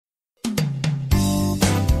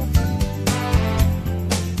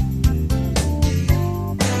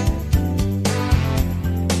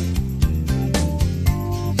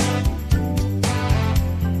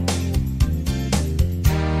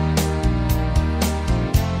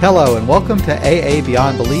Hello and welcome to AA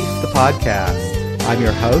Beyond Belief, the podcast. I'm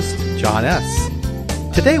your host, John S.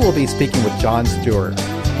 Today we'll be speaking with Jon Stewart,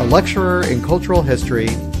 a lecturer in cultural history,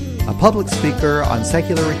 a public speaker on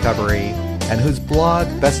secular recovery, and whose blog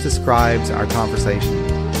best describes our conversation.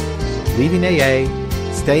 Leaving AA,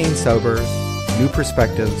 staying sober, new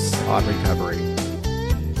perspectives on recovery.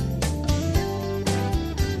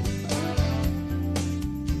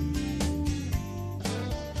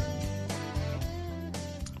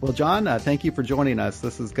 Well, Jon, thank you for joining us.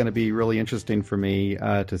 This is going to be really interesting for me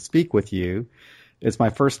to speak with you. It's my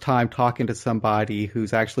first time talking to somebody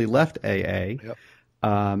who's actually left AA, Yep.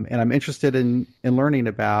 And I'm interested in learning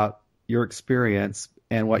about your experience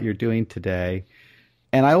and what you're doing today.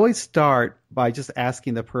 And I always start by just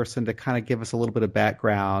asking the person to kind of give us a little bit of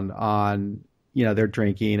background on, their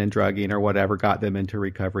drinking and drugging or whatever got them into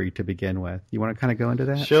recovery to begin with. You want to kind of go into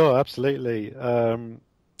that? Sure, absolutely.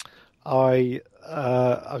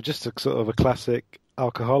 I'm just a sort of a classic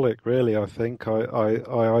alcoholic, really. I think I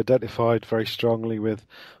identified very strongly with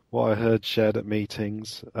what I heard shared at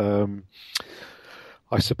meetings.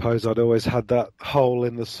 I suppose I'd always had that hole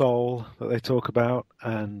in the soul that they talk about,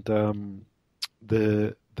 and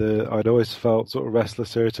I'd always felt sort of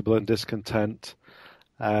restless, irritable, and discontent.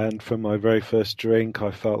 And from my very first drink, I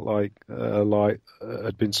felt like a light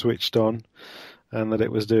had been switched on, and that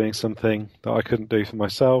it was doing something that I couldn't do for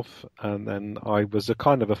myself. And then I was a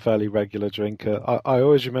kind of a fairly regular drinker. I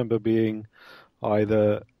always remember being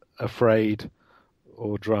either afraid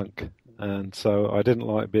or drunk, and so I didn't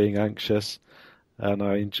like being anxious, and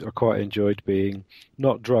I quite enjoyed being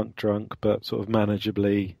not drunk, but sort of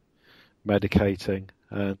manageably medicating.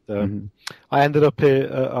 And I ended up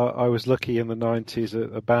here, I was lucky in the 90s,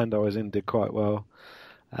 a band I was in did quite well.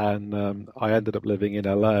 And I ended up living in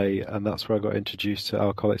LA, and that's where I got introduced to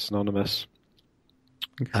Alcoholics Anonymous.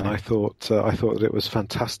 Okay. And I thought that it was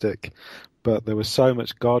fantastic, but there was so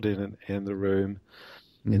much God in the room,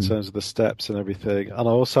 in terms of the steps and everything. And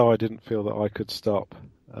I didn't feel that I could stop,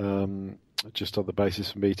 just on the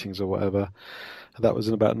basis of meetings or whatever. And that was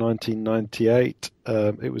in about 1998.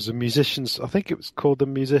 It was I think it was called the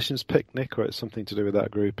Musicians Picnic, or it's something to do with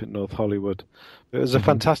that group in North Hollywood. It was a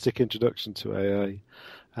fantastic introduction to AA.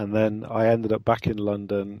 And then I ended up back in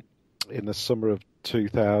London in the summer of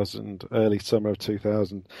 2000, early summer of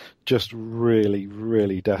 2000, just really,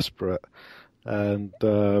 really desperate, and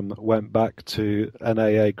went back to an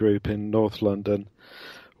AA group in North London,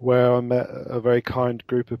 where I met a very kind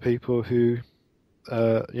group of people who,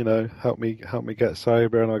 helped me get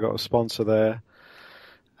sober, and I got a sponsor there,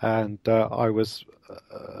 and I was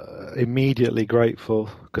immediately grateful,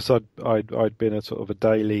 because I'd been a sort of a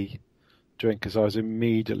daily drinker, so I was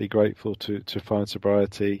immediately grateful to find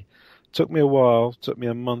sobriety. Took me a while, took me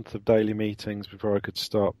a month of daily meetings before I could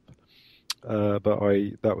stop, but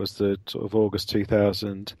that was the sort of August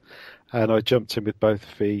 2000, and I jumped in with both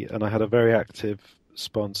feet, and I had a very active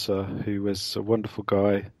sponsor who was a wonderful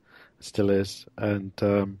guy, still is, and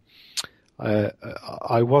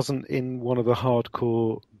I wasn't in one of the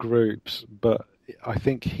hardcore groups, but I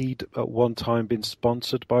think he'd at one time been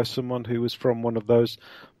sponsored by someone who was from one of those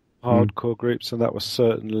hardcore groups, and that was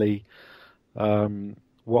certainly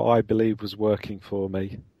what I believe was working for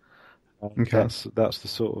me. Okay. That's the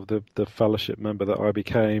sort of the fellowship member that I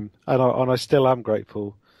became, and I still am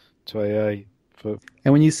grateful to AA for.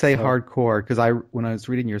 And when you say hardcore, because when I was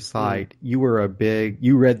reading your site, you read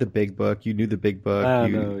the big book, you knew the big book.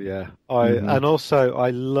 And also I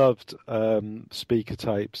loved speaker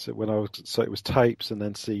tapes so it was tapes and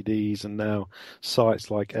then CDs, and now sites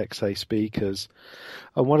like XA Speakers.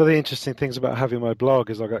 And one of the interesting things about having my blog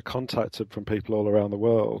is I got contacted from people all around the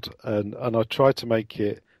world, and I tried to make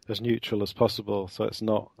it as neutral as possible, so it's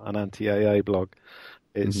not an anti-AA blog.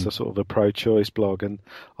 It's a sort of a pro-choice blog, and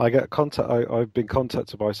I've been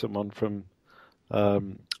contacted by someone from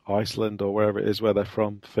Iceland or wherever it is where they're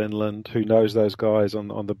from, Finland, who knows those guys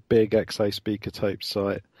on the big XA Speaker Tape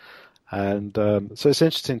site, and so it's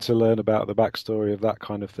interesting to learn about the backstory of that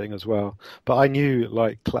kind of thing as well. But I knew,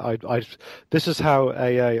 this is how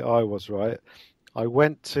AA I was, right? I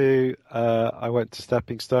went to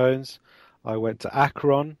Stepping Stones, I went to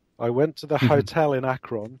Akron, I went to the hotel in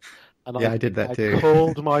Akron. And I did that too. I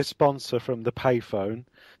called my sponsor from the payphone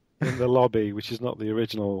in the lobby, which is not the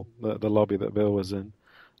original, the lobby that Bill was in.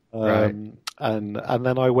 Right. And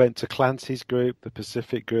then I went to Clancy's group, the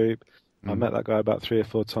Pacific group. I met that guy about 3 or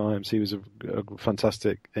 4 times. He was a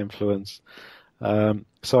fantastic influence.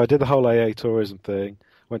 So I did the whole AA tourism thing.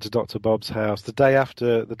 Went to Dr. Bob's house the day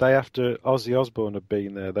after Ozzy Osbourne had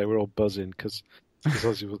been there. They were all buzzing because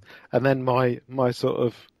Ozzy was. And then my sort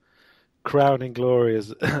of crowning glory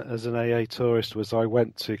as as an AA tourist was I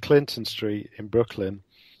went to Clinton Street in Brooklyn,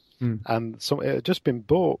 Mm. and it had just been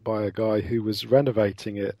bought by a guy who was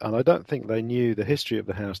renovating it, and I don't think they knew the history of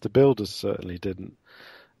the house. The builders certainly didn't.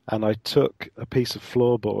 And I took a piece of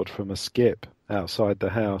floorboard from a skip outside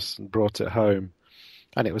the house and brought it home,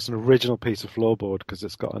 and it was an original piece of floorboard because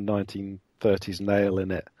it's got a 1930s nail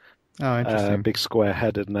in it, Oh, a interesting. big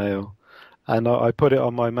square-headed nail. And I put it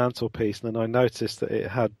on my mantelpiece, and then I noticed that it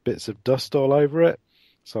had bits of dust all over it.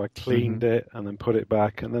 So I Hmm. cleaned it and then put it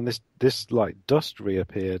back, and then this like dust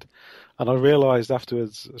reappeared, and I realised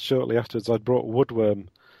afterwards, shortly afterwards, I'd brought woodworm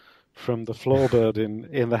from the floorboard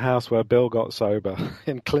in the house where Bill got sober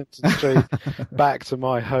in Clinton Street back to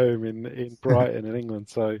my home in Brighton in England.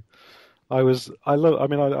 So I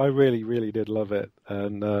really, really did love it,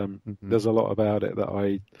 and Hmm. there's a lot about it that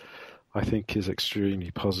I think is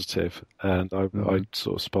extremely positive, and I Hmm.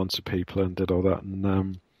 sort of sponsored people and did all that,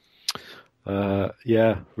 and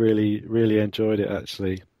yeah, really, really enjoyed it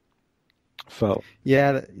actually. Felt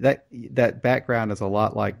Yeah, that background is a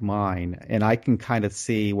lot like mine, and I can kind of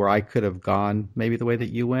see where I could have gone maybe the way that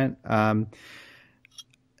you went.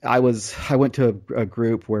 I went to a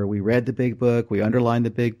group where we read the big book, we underlined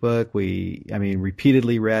the big book, I mean,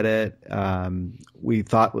 repeatedly read it. We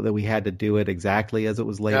thought that we had to do it exactly as it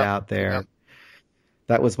was laid yeah, out yeah. there.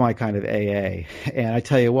 That was my kind of AA. And I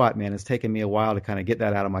tell you what, man, it's taken me a while to kind of get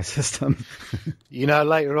that out of my system.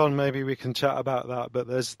 Later on maybe we can chat about that, but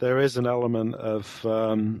there is an element of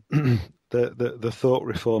the thought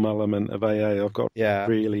reform element of AA I've got Yeah.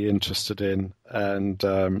 really interested in, and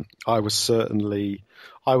I was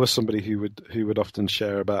somebody who would often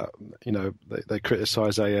share about, they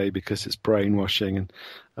criticize AA because it's brainwashing,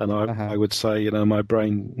 and I Uh-huh. would say, my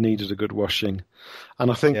brain needed a good washing,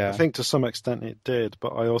 and I Yeah. think to some extent it did, but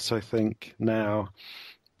I also think now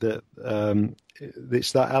that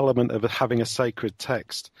it's that element of having a sacred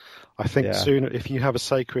text. I think Yeah. sooner, if you have a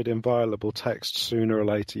sacred, inviolable text, sooner or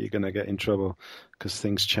later you're going to get in trouble because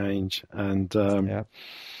things change. Yeah.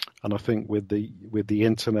 And I think with the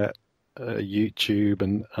internet, YouTube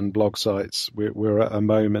and blog sites, we're at a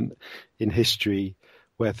moment in history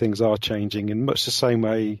where things are changing in much the same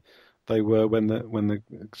way they were when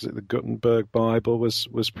the Gutenberg Bible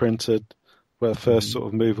was printed, where the first Hmm. sort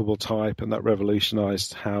of movable type, and that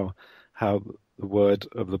revolutionized how the word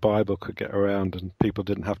of the Bible could get around, and people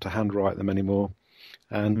didn't have to handwrite them anymore.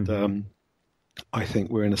 And Hmm. I think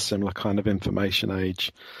we're in a similar kind of information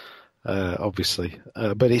age, obviously,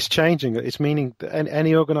 but it's changing. It's meaning that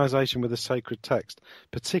any organization with a sacred text,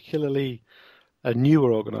 particularly a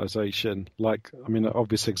newer organization,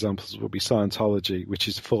 obvious examples would be Scientology, which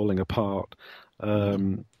is falling apart,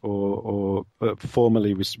 or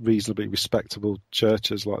formerly reasonably respectable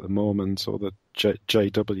churches like the Mormons or the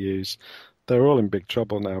JWs. They're all in big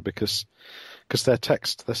trouble now because their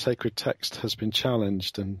sacred text has been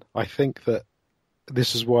challenged, and I think that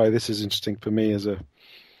this is why this is interesting for me as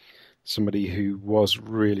somebody who was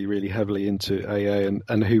really, really heavily into AA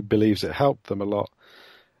and who believes it helped them a lot,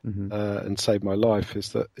 Hmm. and saved my life,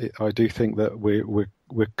 is that I do think that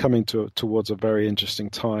we're coming towards a very interesting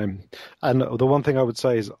time. And the one thing I would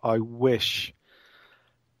say is I wish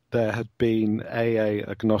there had been AA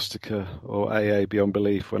Agnostica or AA Beyond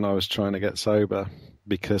Belief when I was trying to get sober,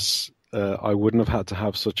 because I wouldn't have had to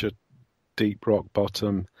have such a deep rock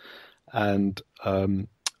bottom. And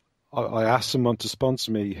I asked someone to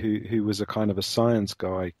sponsor me who was a kind of a science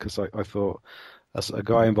guy, because I thought, as a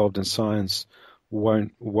guy involved in science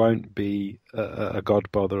won't be a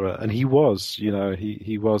god botherer, and he was,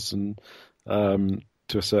 he was, and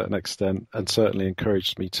to a certain extent, and certainly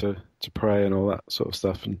encouraged me to pray and all that sort of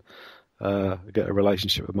stuff, and get a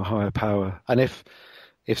relationship with my higher power. And if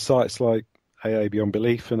sites like AA Beyond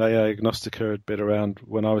Belief and AA Agnostica had been around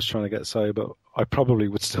when I was trying to get sober, I probably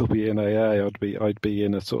would still be in AA. I'd be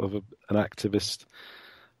in a sort of an activist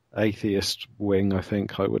atheist wing. I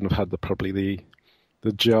think I wouldn't have had probably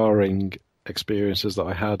the jarring experiences that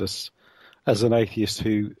I had as an atheist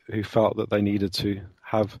who felt that they needed to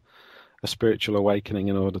have a spiritual awakening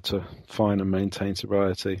in order to find and maintain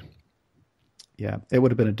sobriety. Yeah, it would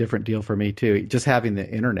have been a different deal for me too. Just having the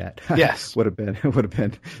internet Yes. would have been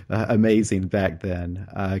amazing back then.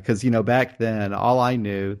 Because back then all I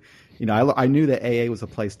knew, I knew that AA was a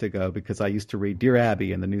place to go because I used to read Dear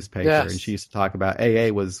Abby in the newspaper, and she Yes. used to talk about AA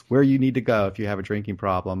was where you need to go if you have a drinking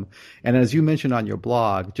problem. And as you mentioned on your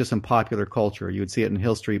blog, just in popular culture, you would see it in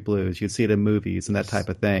Hill Street Blues, you'd see it in movies and that type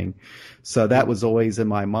of thing. So that was always in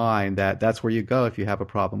my mind that's where you go if you have a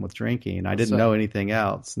problem with drinking. I That's didn't it. know anything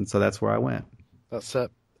else, and so that's where I went. That's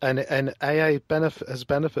it. And AA has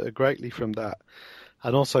benefited greatly from that,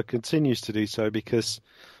 and also continues to do so, because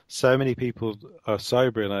so many people are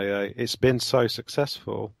sober in AA. It's been so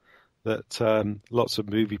successful that lots of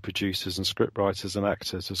movie producers and scriptwriters and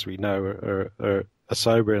actors, as we know, are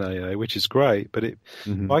sober in AA, which is great. But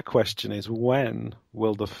my question is, when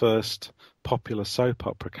will the first popular soap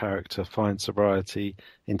opera character find sobriety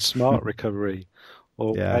in smart recovery?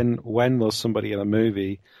 Or when will somebody in a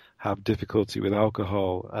movie have difficulty with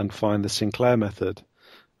alcohol and find the Sinclair method?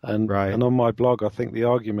 And on my blog, I think the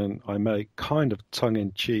argument I make, kind of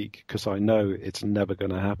tongue-in-cheek, because I know it's never going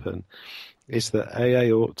to happen, is that AA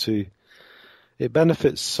ought to... It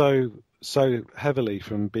benefits so heavily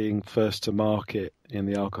from being first to market in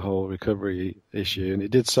the alcohol recovery issue, and it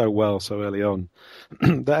did so well so early on,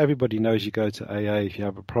 that everybody knows you go to AA if you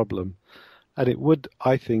have a problem. And it would,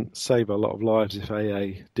 I think, save a lot of lives if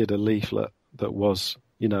AA did a leaflet that was,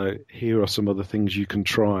 here are some other things you can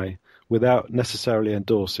try, without necessarily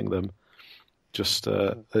endorsing them. Just,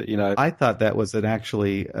 I thought that was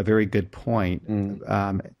actually a very good point. And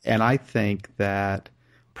I think that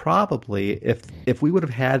probably if we would have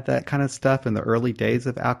had that kind of stuff in the early days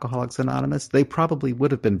of Alcoholics Anonymous, they probably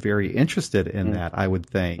would have been very interested in that, I would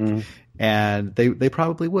think. And they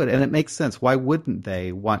probably would. And it makes sense. Why wouldn't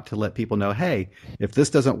they want to let people know, hey, if this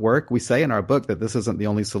doesn't work, we say in our book that this isn't the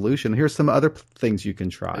only solution. Here's some other things you can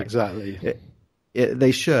try. Exactly.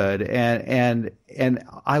 They should. And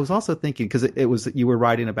I was also thinking, because it was, you were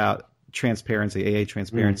writing about transparency, AA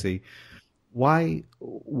transparency. Why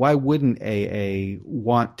wouldn't AA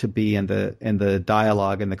want to be in the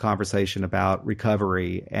dialogue and the conversation about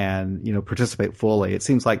recovery and participate fully? It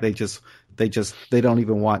seems like they don't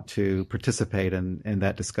even want to participate in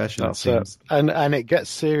that discussion. That's it. And it gets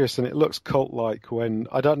serious and it looks cult-like when,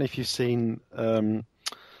 I don't know if you've seen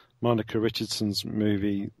Monica Richardson's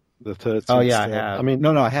movie, The Third Step. Oh yeah, I have. I mean,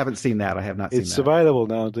 no, I haven't seen that. I have not seen that. It's available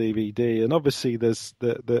now on DVD, and obviously there's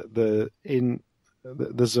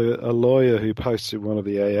there's a lawyer who posted one of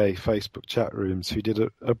the AA Facebook chat rooms who did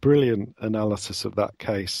a brilliant analysis of that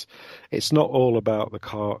case. It's not all about the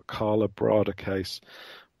Carla Brada case,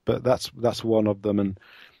 but that's one of them, and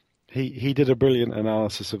he did a brilliant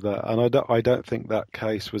analysis of that. And I don't think that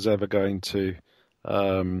case was ever going to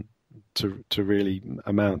really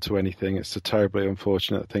amount to anything. It's a terribly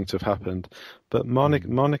unfortunate thing to have happened. But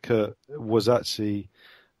Monica was actually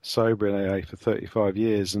sober in AA for 35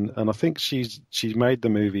 years, and I think she's made the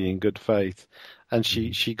movie in good faith, and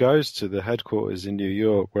she goes to the headquarters in New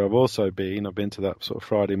York, where I've also been. I've been to that sort of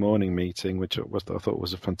Friday morning meeting, which I thought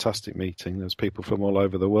was a fantastic meeting. There's people from all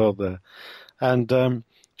over the world there, and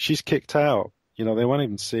she's kicked out. They won't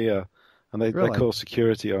even see her, and they call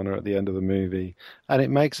security on her at the end of the movie, and it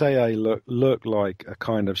makes AA look like a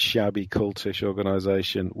kind of shabby cultish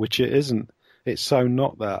organisation, which it isn't. It's so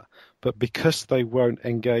not that. But because they won't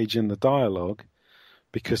engage in the dialogue,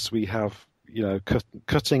 because we have,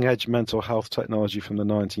 cutting-edge mental health technology from the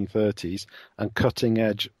 1930s and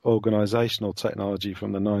cutting-edge organizational technology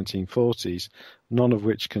from the 1940s, none of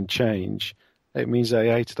which can change, it means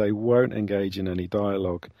AA today won't engage in any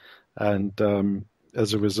dialogue. And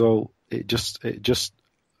as a result, it just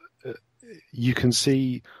you can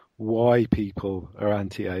see why people are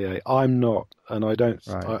anti-AA. I'm not, and I don't.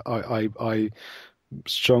 Right.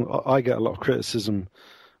 I get a lot of criticism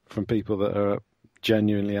from people that are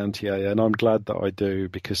genuinely anti-AA, and I'm glad that I do,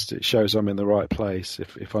 because it shows I'm in the right place.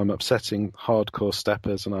 If I'm upsetting hardcore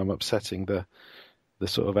steppers and I'm upsetting the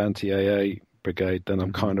sort of anti-AA brigade, then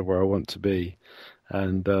I'm kind of where I want to be.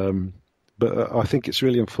 And but I think it's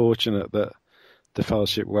really unfortunate that the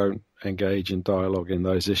fellowship won't engage in dialogue in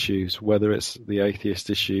those issues, whether it's the atheist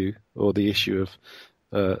issue or the issue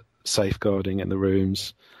of safeguarding in the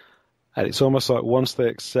rooms. And it's almost like once they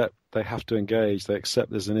accept they have to engage, they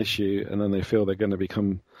accept there's an issue, and then they feel they're going to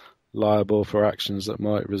become liable for actions that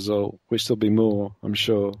might result, which there'll be more, I'm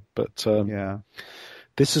sure. But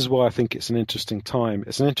this is why I think it's an interesting time.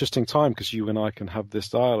 It's an interesting time because you and I can have this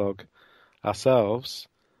dialogue ourselves,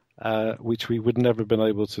 which we would never have been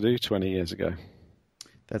able to do 20 years ago.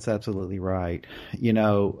 That's absolutely right.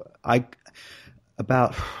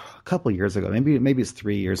 About a couple of years ago, maybe it's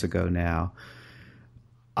 3 years ago now,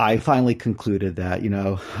 I finally concluded that,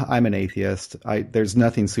 I'm an atheist. There's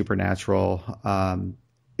nothing supernatural.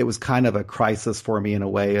 It was kind of a crisis for me in a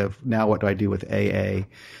way of, now what do I do with AA?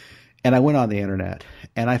 And I went on the internet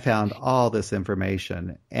and I found all this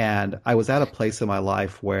information, and I was at a place in my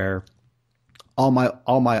life where all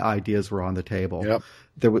my ideas were on the table. Yep.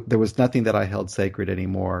 There was nothing that I held sacred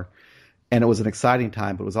anymore. And it was an exciting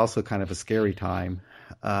time, but it was also kind of a scary time.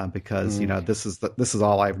 Because this is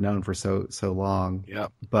all I've known for so long. Yeah.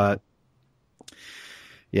 But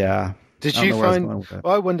yeah, Did I don't you know where I was find? going with that.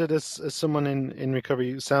 Well, I wondered, as someone in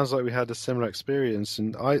recovery, it sounds like we had a similar experience,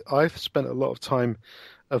 and I've spent a lot of time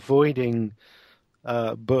avoiding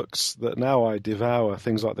books that now I devour,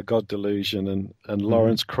 things like The God Delusion and Hmm.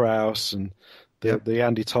 Lawrence Krauss and Yep. the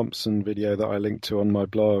Andy Thompson video that I linked to on my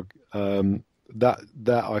blog. That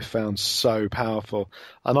I found so powerful,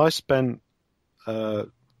 and I spent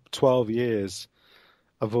 12 years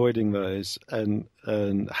avoiding those, and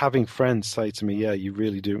having friends say to me, "Yeah, you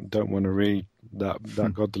really don't want to read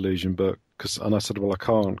that God Delusion book." And I said, "Well, I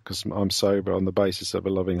can't because I'm sober on the basis of a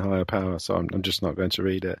loving higher power, so I'm just not going to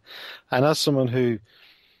read it." And as someone who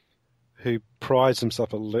prides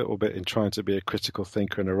himself a little bit in trying to be a critical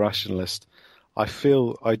thinker and a rationalist, I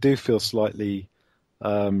do feel slightly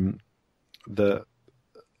that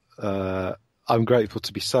I'm grateful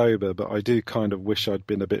to be sober, but I do kind of wish I'd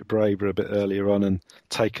been a bit braver a bit earlier on and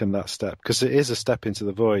taken that step, because it is a step into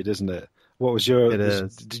the void, isn't it? What was It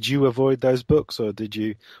is. did you avoid those books, or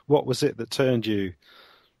what was it that turned you?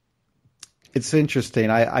 It's interesting.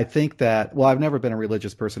 I think that, well, I've never been a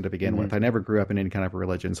religious person to begin Mm, with. I never grew up in any kind of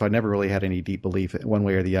religion, so I never really had any deep belief one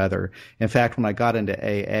way or the other. In fact, when I got into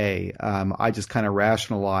AA, I just kind of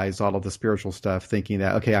rationalized all of the spiritual stuff, thinking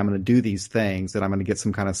that, okay, I'm going to do these things and I'm going to get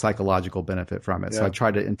some kind of psychological benefit from it. So I yeah.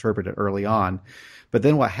 tried to interpret it early on. But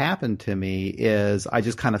then what happened to me is I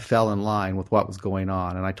just kind of fell in line with what was going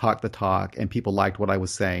on, and I talked the talk, and people liked what I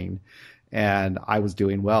was saying, and I was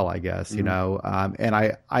doing well, I guess, you Mm, know. And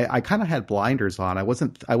I kind of had blinders on. I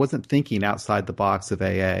wasn't thinking outside the box of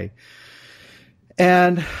AA.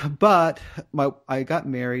 And but I got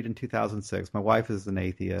married in 2006. My wife is an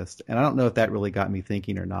atheist, and I don't know if that really got me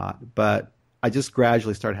thinking or not, but I just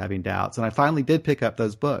gradually started having doubts, and I finally did pick up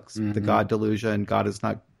those books, The hmm. God Delusion, God is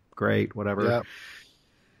Not Great, whatever. Yeah.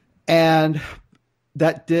 And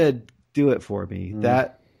that did do it for me.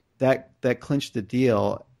 Mm. That clinched the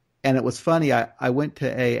deal. And it was funny. I went to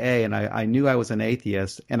AA, and I knew I was an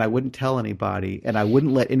atheist, and I wouldn't tell anybody, and I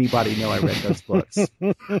wouldn't let anybody know I read those books.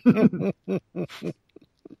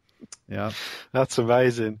 Yeah. That's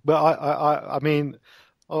amazing. But I mean,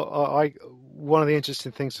 one of the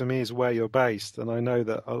interesting things for me is where you're based, and I know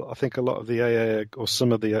that I think a lot of the AA or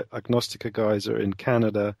some of the agnostica guys are in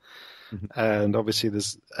Canada, Mhm. and obviously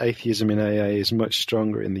there's atheism in AA is much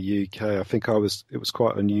stronger in the UK. I think it was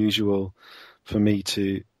quite unusual for me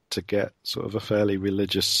to get sort of a fairly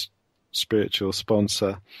religious spiritual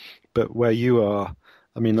sponsor. But where you are,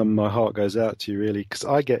 I mean, my heart goes out to you really, because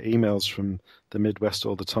I get emails from the Midwest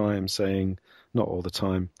all the time saying, not all the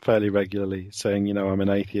time, fairly regularly, saying, I'm an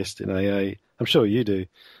atheist in AA. I'm sure you do,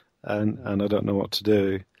 and I don't know what to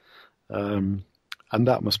do. And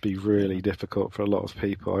that must be really difficult for a lot of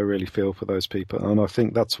people. I really feel for those people. And I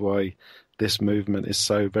think that's why this movement is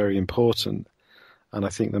so very important. And I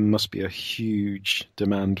think there must be a huge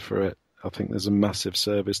demand for it. I think there's a massive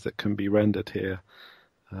service that can be rendered here,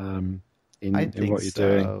 I in think what you're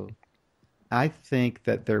doing. so. I think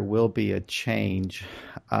that there will be a change.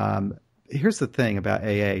 Here's the thing about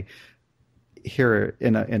AA here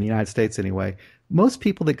in the United States anyway. Most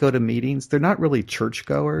people that go to meetings, they're not really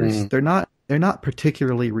churchgoers. Mm, They're not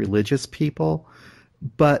particularly religious people,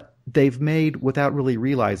 but they've made, without really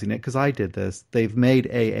realizing it, because I did this, they've made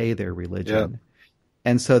AA their yeah. religion.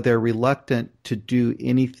 And so they're reluctant to do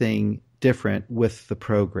anything different with the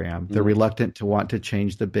program. They're Mm, reluctant to want to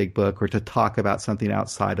change the big book or to talk about something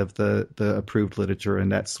outside of the approved literature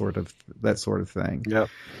and that sort of thing. yeah.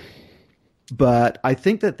 But I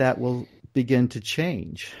think that will begin to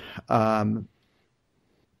change.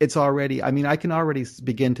 It's already, I mean, I can already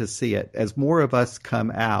begin to see it as more of us come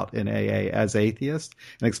out in AA as atheists,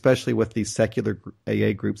 and especially with these secular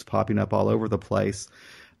AA groups popping up all over the place.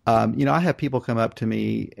 I have people come up to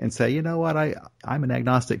me and say, you know what, I'm an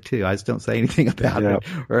agnostic too. I just don't say anything about Yeah. it.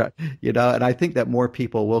 Or, and I think that more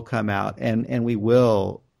people will come out, and we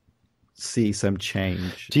will see some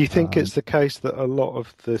change. Do you think it's the case that a lot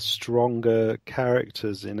of the stronger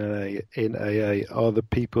characters in AA are the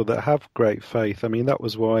people that have great faith? I mean, that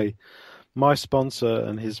was why my sponsor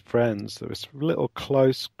and his friends, there was a little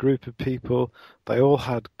close group of people. They all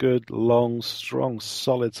had good, long, strong,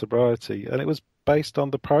 solid sobriety, and it was based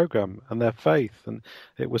on the program and their faith. And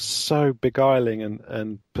it was so beguiling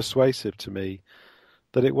and persuasive to me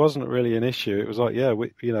that it wasn't really an issue. It was like, yeah,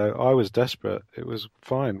 I was desperate. It was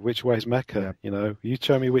fine. Which way's Mecca? Yeah. You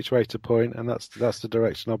show me which way to point, and that's the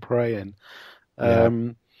direction I'll pray in. Yeah.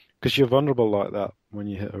 Because you're vulnerable like that when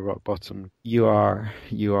you hit a rock bottom. You are,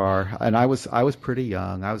 and I was pretty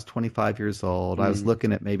young. I was 25 years old. I was Mm.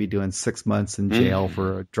 looking at maybe doing 6 months in jail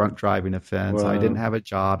for a drunk driving offense. I didn't Wow. have a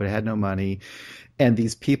job. I had no money. And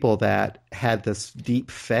these people that had this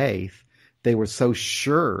deep faith, they were so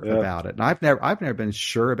sure about it. And I've never been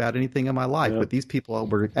sure about anything in my life, but these people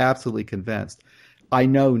were absolutely convinced. I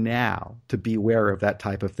know now to beware of that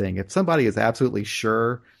type of thing. If somebody is absolutely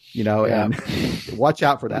sure, and watch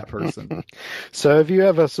out for that person. So have you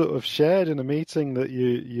ever sort of shared in a meeting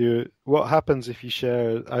that what happens if you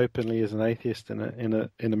share openly as an atheist in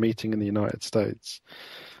a meeting in the United States?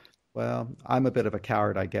 Well, I'm a bit of a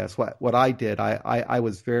coward, I guess. What I did, I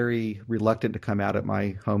was very reluctant to come out at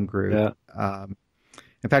my home group.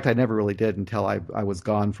 In fact, I never really did until I was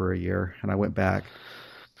gone for a year and I went back.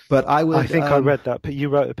 But I think I read that. You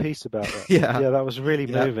wrote a piece about that. Yeah, that was really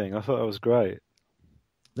moving. I thought that was great.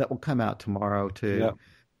 That will come out tomorrow too. Yeah.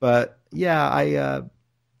 But yeah,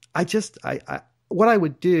 what I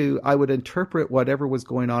would do, I would interpret whatever was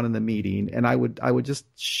going on in the meeting, and I would just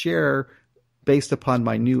share based upon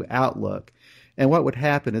my new outlook. And what would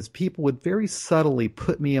happen is people would very subtly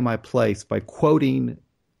put me in my place by quoting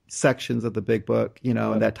sections of the big book,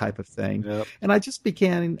 and that type of thing. Yep. And I just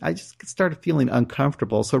started feeling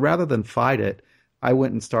uncomfortable. So rather than fight it, I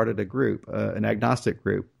went and started a group, an agnostic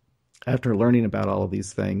group, after learning about all of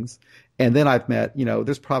these things. And then I've met,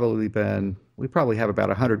 we probably have about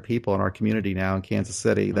 100 people in our community now in Kansas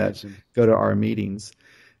City that go to our meetings.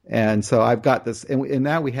 And so I've got this, and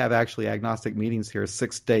now we have actually agnostic meetings here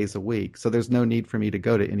 6 days a week. So there's no need for me to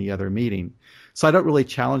go to any other meeting. So I don't really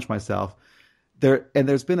challenge myself.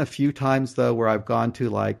 There's been a few times though where I've gone to,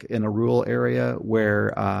 like, in a rural area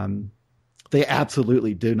where they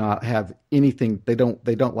absolutely do not have anything. They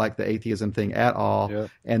don't like the atheism thing at all. Yeah.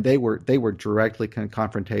 And they were directly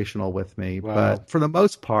confrontational with me. Wow. But for the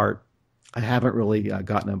most part, I haven't really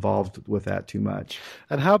gotten involved with that too much.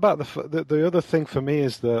 And how about the other thing for me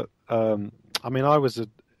is that I was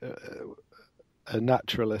a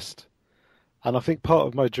naturalist, and I think part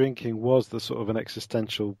of my drinking was the sort of an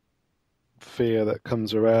existential fear that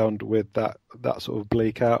comes around with that sort of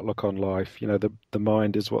bleak outlook on life. The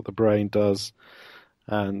mind is what the brain does,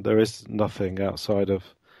 and there is nothing outside of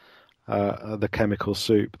the chemical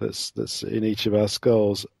soup that's in each of our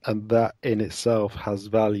skulls, and that in itself has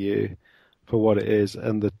value for what it is.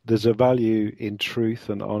 And there's a value in truth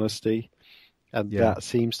and honesty, and that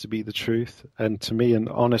seems to be the truth. And to me, an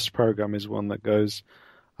honest program is one that goes,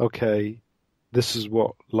 okay, this is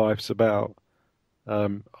what life's about.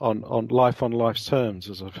 On life's terms,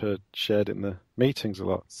 as I've heard shared in the meetings a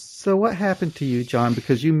lot. So what happened to you, John?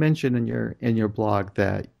 Because you mentioned in your blog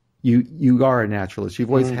that you are a naturalist.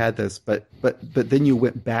 You've always had this, but then you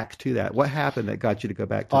went back to that. What happened that got you to go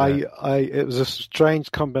back to that? It was a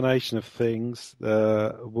strange combination of things.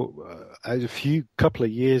 A couple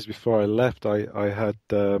of years before I left, I had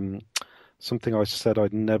something I said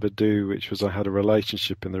I'd never do, which was I had a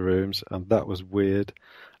relationship in the rooms, and that was weird.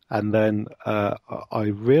 And then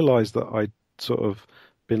I realized that I'd sort of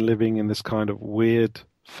been living in this kind of weird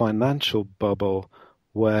financial bubble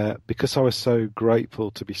where, because I was so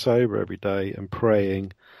grateful to be sober every day and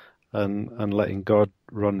praying and letting God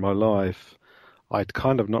run my life, I'd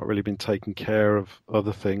kind of not really been taking care of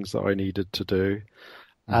other things that I needed to do.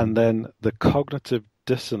 Mm-hmm. And then the cognitive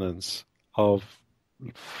dissonance of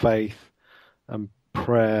faith and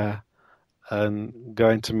prayer and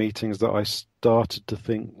going to meetings that I started to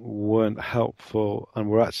think weren't helpful and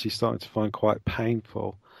were actually starting to find quite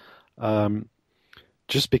painful,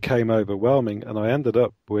 just became overwhelming. And I ended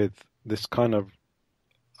up with this kind of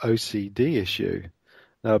OCD issue.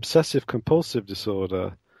 Now, obsessive compulsive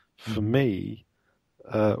disorder, for me,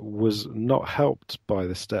 was not helped by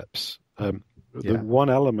the steps. The one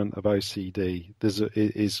element of OCD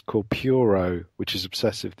is called puro, which is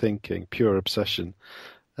obsessive thinking, pure obsession.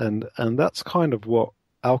 And that's kind of what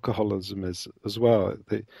alcoholism is as well.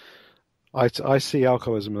 I see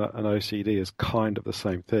alcoholism and OCD as kind of the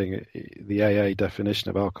same thing. The AA definition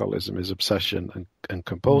of alcoholism is obsession and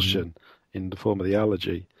compulsion in the form of the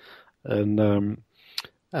allergy. And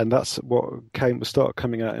that's what started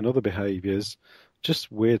coming out in other behaviours,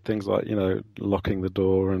 just weird things like, locking the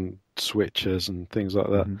door and switches and things like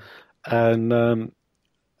that.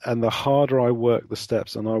 And the harder I worked the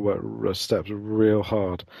steps, and I worked steps real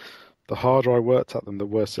hard, the harder I worked at them, the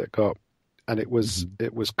worse it got. And it was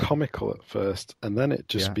comical at first, and then it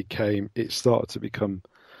just it started to become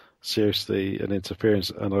seriously an interference.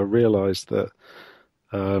 And I realized that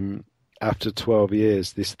after 12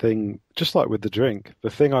 years, this thing, just like with the drink, the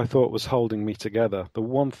thing I thought was holding me together, the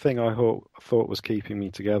one thing I thought was keeping me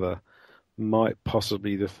together, might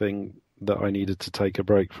possibly be the thing that I needed to take a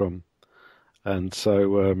break from. And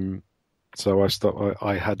so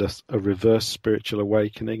I had a reverse spiritual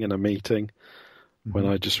awakening in a meeting when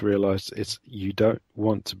I just realized you don't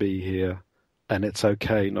want to be here, and it's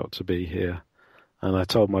okay not to be here. And I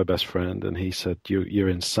told my best friend, and he said, you're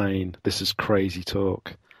insane. This is crazy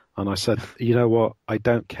talk. And I said, you know what? I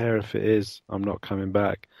don't care if it is. I'm not coming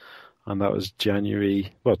back. And that was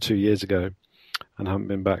January, 2 years ago, and I haven't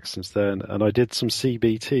been back since then. And I did some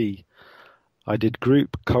CBT. I did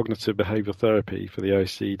group cognitive behavioral therapy for the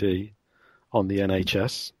OCD on the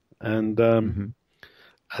NHS. And and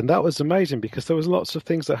that was amazing because there was lots of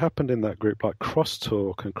things that happened in that group, like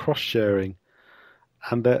crosstalk and cross-sharing.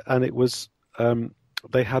 And it was...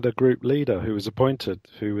 they had a group leader who was appointed,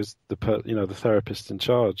 who was the therapist in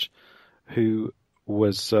charge, who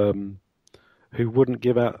wouldn't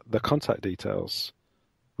give out the contact details,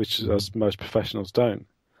 which as most professionals don't,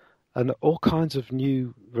 and all kinds of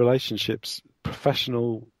new relationships,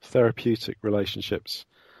 professional therapeutic relationships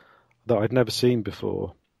that I'd never seen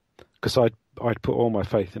before, because I'd put all my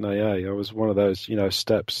faith in AA. I was one of those,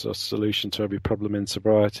 steps, a solution to every problem in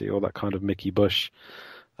sobriety, all that kind of Mickey Bush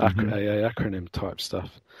AA acronym type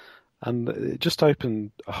stuff. And it just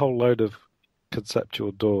opened a whole load of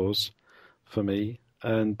conceptual doors for me,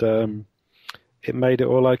 and it made it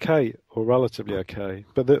all okay, or relatively okay.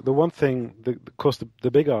 But the one thing, of course, the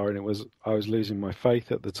big irony was I was losing my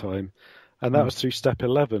faith at the time, and that was through step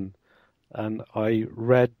 11. And I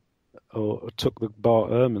read or took the Bart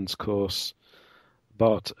Ehrman's course.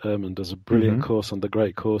 Bart Ehrman does a brilliant course on the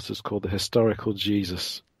great courses called The Historical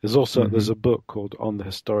Jesus. There's also there's a book called On the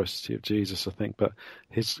Historicity of Jesus, I think, but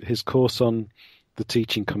his course on the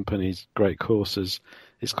teaching company's great courses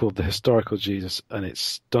is called The Historical Jesus, and it's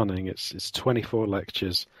stunning. It's 24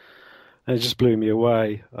 lectures, and it just blew me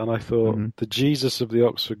away. And I thought the Jesus of the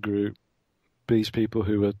Oxford group, these people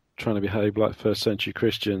who were trying to behave like first century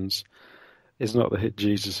Christians, is not the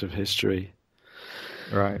Jesus of history.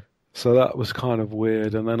 Right. So that was kind of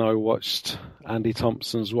weird. And then I watched Andy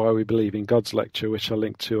Thompson's Why We Believe in God's lecture, which I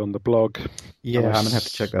linked to on the blog. Yeah, I'm going to have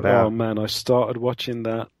to check that out. Oh, man, I started watching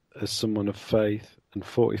that as someone of faith, and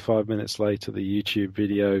 45 minutes later, the YouTube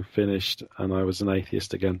video finished, and I was an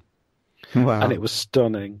atheist again. Wow. And it was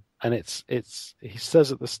stunning. And he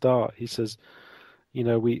says at the start, he says,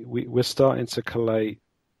 we're starting to collate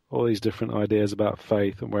all these different ideas about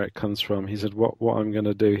faith and where it comes from. He said, what I'm going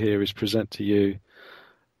to do here is present to you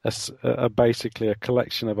basically a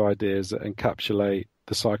collection of ideas that encapsulate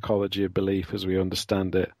the psychology of belief as we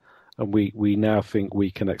understand it. And we now think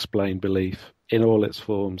we can explain belief in all its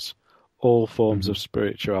forms. All forms of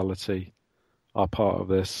spirituality are part of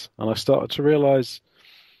this. And I started to realize,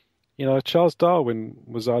 Charles Darwin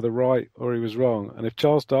was either right or he was wrong. And if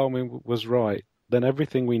Charles Darwin was right, then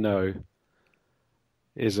everything we know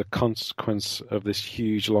is a consequence of this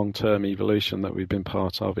huge long-term evolution that we've been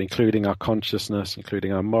part of, including our consciousness,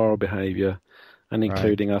 including our moral behavior, and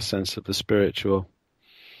including our sense of the spiritual.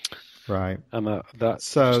 Right. And that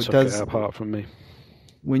took it apart from me.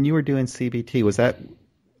 When you were doing CBT, was that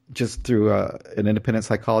just through an independent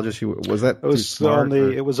psychologist? Was that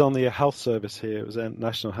it was on the health service here. It was a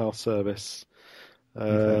National Health Service.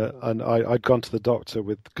 And I'd gone to the doctor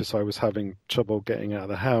because I was having trouble getting out of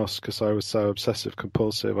the house because I was so obsessive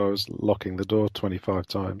compulsive. I was locking the door 25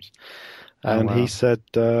 times. And he said,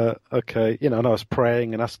 okay, and I was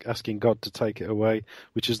praying and asking God to take it away,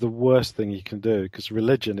 which is the worst thing you can do because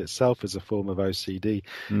religion itself is a form of OCD.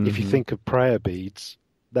 If you think of prayer beads,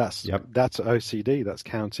 that's OCD. That's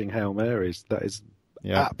counting Hail Marys. That is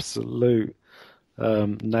absolute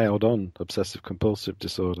nailed on obsessive compulsive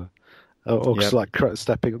disorder. Like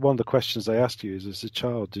stepping. One of the questions they ask you is, as a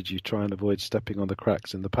child, did you try and avoid stepping on the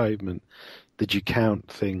cracks in the pavement? Did you count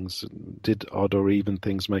things? Did odd or even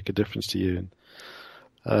things make a difference to you?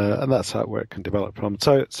 And that's where it can develop from.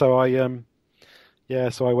 So I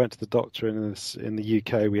went to the doctor, and in the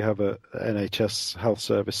UK we have a NHS health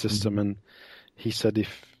service system, and he said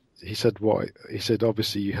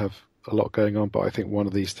obviously you have a lot going on, but I think one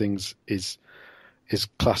of these things is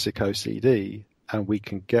classic OCD. And we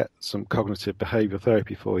can get some cognitive behavioral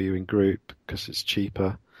therapy for you in group because it's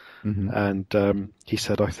cheaper. And he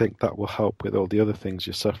said, I think that will help with all the other things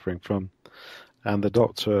you're suffering from. And the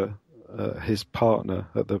doctor, his partner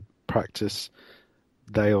at the practice,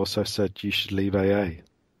 they also said, you should leave AA.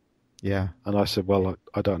 Yeah. And I said, well,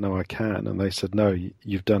 I don't know I can. And they said, no,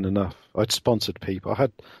 you've done enough. I'd sponsored people. I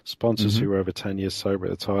had sponsors who were over 10 years sober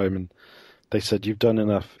at the time. And they said, you've done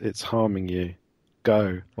enough. It's harming you.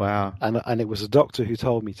 Go. Wow. And it was a doctor who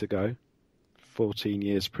told me to go 14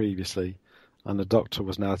 years previously, and the doctor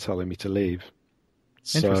was now telling me to leave.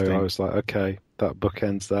 So I was like, okay, that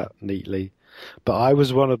bookends that neatly. But I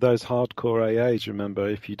was one of those hardcore AAs, remember,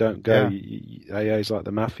 if you don't go, AA's like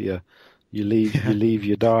the mafia. You leave,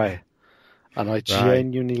 you die. And I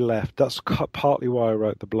genuinely left. That's partly why I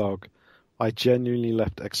wrote the blog. I genuinely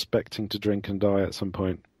left expecting to drink and die at some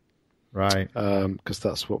point. Right. Because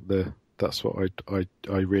that's what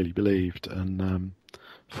I really believed, and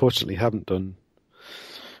fortunately haven't done.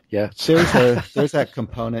 Yeah, There's that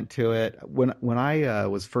component to it. When I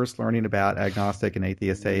was first learning about agnostic and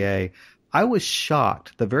atheist AA, I was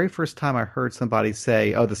shocked the very first time I heard somebody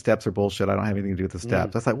say, "Oh, the steps are bullshit. I don't have anything to do with the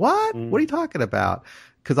steps." I was like, "What? What are you talking about?"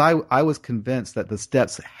 Because I was convinced that the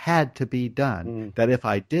steps had to be done. That if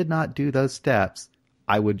I did not do those steps,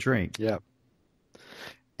 I would drink. Yeah.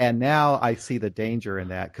 And now I see the danger in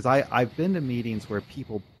that, because I've been to meetings where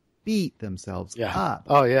people beat themselves up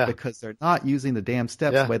because they're not using the damn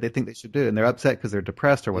steps the way they think they should do, and they're upset because they're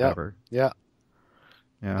depressed or whatever. Yeah.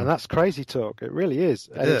 And that's crazy talk. It really is.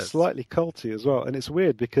 It's slightly culty as well. And it's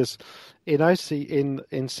weird because in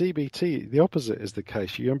CBT, the opposite is the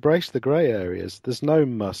case. You embrace the grey areas. There's no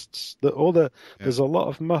musts. There's a lot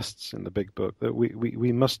of musts in the big book, that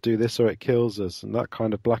we must do this or it kills us, and that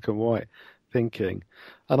kind of black and white thinking.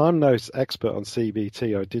 And I'm no expert on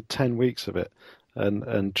CBT. I did 10 weeks of it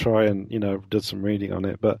and try and, did some reading on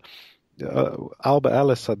it. But Albert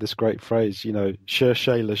Ellis had this great phrase, sure,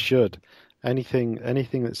 Shayla should. Anything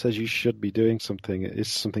that says you should be doing something is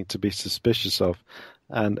something to be suspicious of,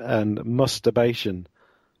 and masturbation,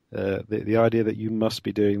 the idea that you must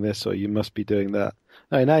be doing this or you must be doing that.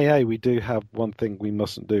 Now, in AA, we do have one thing we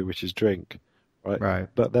mustn't do, which is drink, right? Right.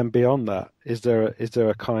 But then beyond that, is there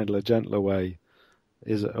a kinder, gentler way,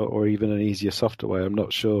 or even an easier, softer way? I'm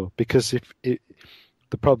not sure, because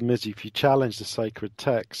the problem is, if you challenge the sacred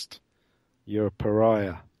text, you're a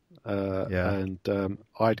pariah. And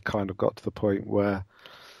I'd kind of got to the point where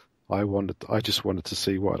I just wanted to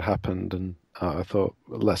see what happened, and I thought,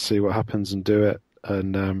 let's see what happens and do it.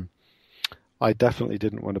 And I definitely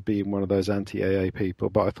didn't want to be one of those anti-AA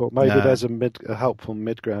people, but I thought maybe there's a helpful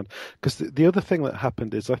mid-ground. Because the other thing that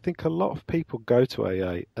happened is, I think a lot of people go to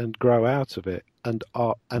AA and grow out of it and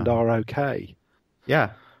are okay.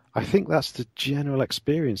 Yeah. I think that's the general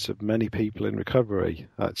experience of many people in recovery,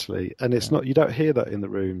 actually. And it's not, you don't hear that in the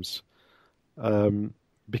rooms,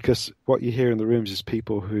 because what you hear in the rooms is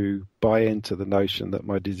people who buy into the notion that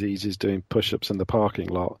my disease is doing push-ups in the parking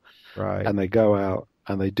lot. Right. And they go out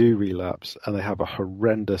and they do relapse, and they have a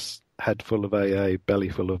horrendous head full of AA, belly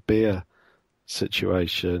full of beer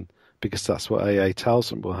situation, because that's what AA tells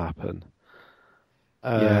them will happen.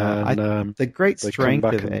 And, the great strength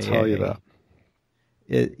come back of and AA, tell you that.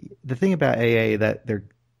 The thing about AA that they're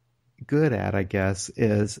good at, I guess,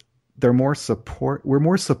 is we're more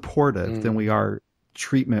supportive than we are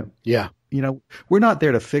treatment. Yeah. We're not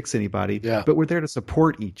there to fix anybody, but we're there to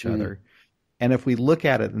support each other. And if we look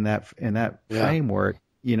at it in that framework,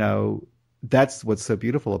 that's what's so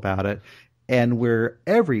beautiful about it. And we're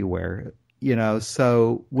everywhere,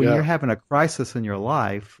 so when you're having a crisis in your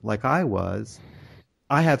life, like I was,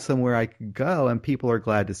 I have somewhere I can go and people are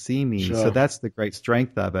glad to see me. Sure. So that's the great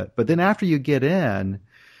strength of it. But then after you get in,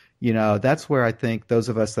 that's where I think those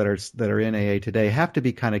of us that are in AA today have to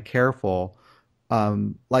be kind of careful.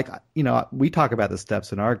 We talk about the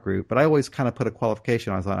steps in our group, but I always kind of put a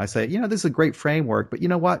qualification on it. I say, this is a great framework, but you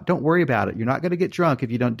know what? Don't worry about it. You're not going to get drunk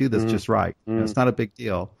if you don't do this just right. It's not a big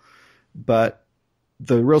deal. But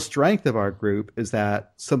the real strength of our group is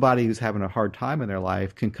that somebody who's having a hard time in their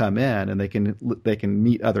life can come in and they can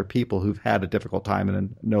meet other people who've had a difficult time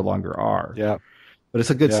and no longer are. Yeah. But it's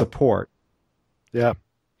a good support. Yeah.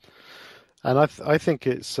 And I think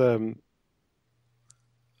it's, I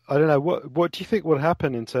don't know, what do you think will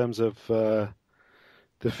happen in terms of the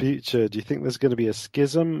future? Do you think there's going to be a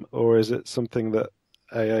schism, or is it something that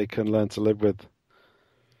AA can learn to live with?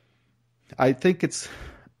 I think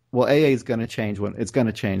AA is going to change it's going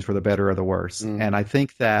to change for the better or the worse. And I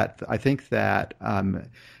think that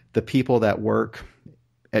the people that work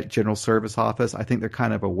at General Service Office, I think they're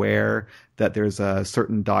kind of aware that there's a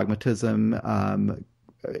certain dogmatism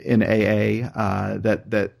in AA and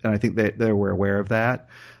I think that they're aware of that.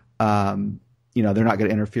 They're not going to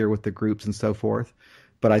interfere with the groups and so forth.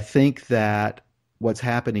 But I think that what's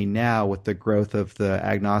happening now with the growth of the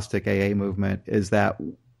agnostic AA movement is that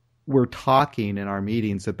we're talking in our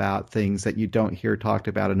meetings about things that you don't hear talked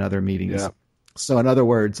about in other meetings. Yeah. So in other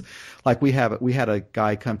words, like we had a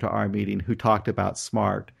guy come to our meeting who talked about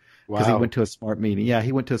SMART because he went to a SMART meeting. Yeah,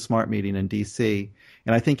 he went to a SMART meeting in DC,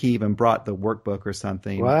 and I think he even brought the workbook or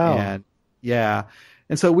something. Wow.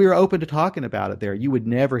 And so we were open to talking about it there. You would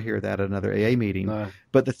never hear that at another AA meeting. No.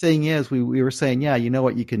 But the thing is, we were saying, you know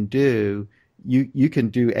what you can do you can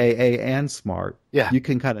do AA and SMART. Yeah. You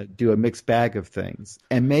can kind of do a mixed bag of things.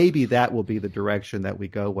 And maybe that will be the direction that we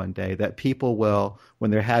go one day, that people will,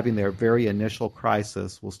 when they're having their very initial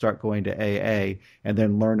crisis, will start going to AA and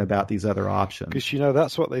then learn about these other options. Because,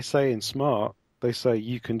 that's what they say in SMART. They say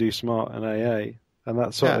you can do SMART and AA. And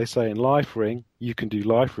that's what they say in Life Ring. You can do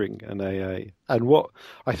Life Ring and AA. And what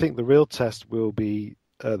I think the real test will be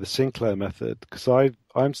the Sinclair method, because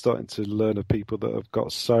I'm starting to learn of people that have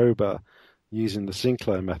got sober using the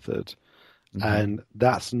Sinclair method, and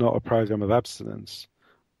that's not a program of abstinence,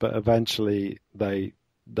 but eventually they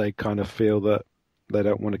kind of feel that they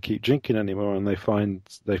don't want to keep drinking anymore, and they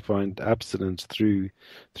find abstinence through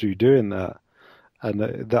doing that,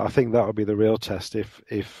 and I think that will be the real test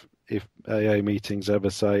if AA meetings ever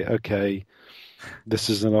say, okay, this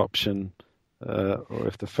is an option, or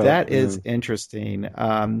if the that is interesting.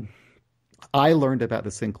 I learned about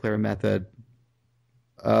the Sinclair method.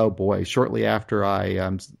 Oh boy, shortly after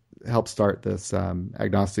I helped start this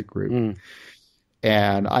agnostic group.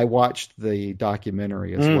 And I watched the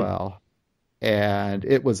documentary as well. And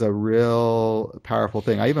it was a real powerful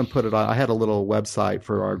thing. I even put it on, I had a little website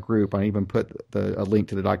for our group. I even put a link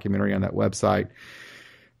to the documentary on that website.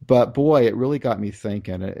 But boy, it really got me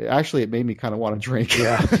thinking. It made me kind of want to drink.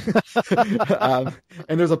 Yeah.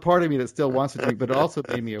 And there's a part of me that still wants to drink, but it also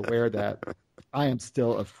made me aware that I am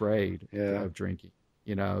still afraid of drinking.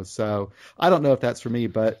 So I don't know if that's for me,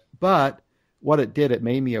 but what it did, it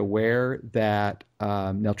made me aware that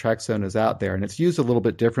naltrexone is out there, and it's used a little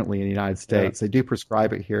bit differently in the United States. They do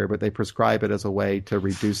prescribe it here, but they prescribe it as a way to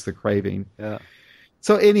reduce the craving. Yeah.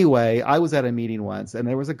 So anyway, I was at a meeting once, and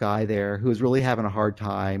there was a guy there who was really having a hard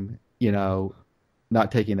time,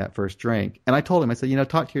 not taking that first drink. And I told him, I said,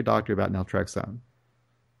 talk to your doctor about naltrexone.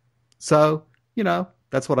 So,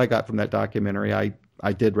 that's what I got from that documentary.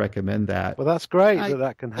 I did recommend that. Well, that's great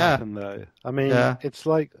that can happen, though. I mean, it's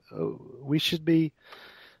like we should be,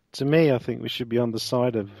 to me, I think we should be on the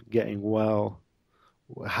side of getting well,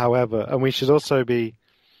 however, and we should also be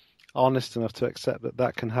honest enough to accept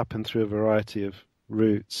that can happen through a variety of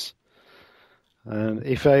routes. And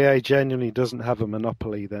if AA genuinely doesn't have a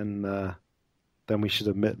monopoly, then we should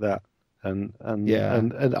admit that. And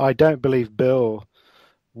I don't believe Bill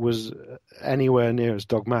was anywhere near as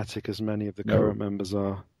dogmatic as many of the current members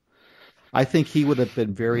are. I think he would have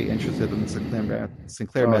been very interested in the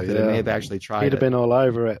Sinclair method and may have actually tried it. He'd have been all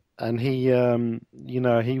over it. And he,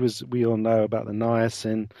 we all know about the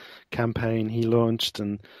niacin campaign he launched,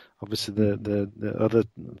 and obviously the other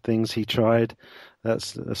things he tried.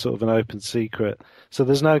 That's a sort of an open secret. So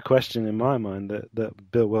there's no question in my mind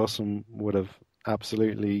that Bill Wilson would have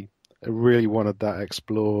absolutely really wanted that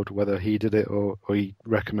explored, whether he did it or he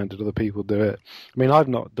recommended other people do it. I mean, I've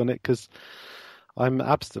not done it because I'm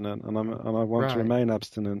abstinent and I want to remain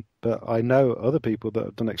abstinent, but I know other people that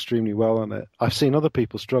have done extremely well on it. I've seen other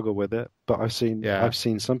people struggle with it, but I've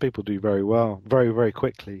seen some people do very well, very, very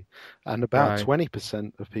quickly. And about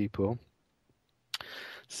 20% of people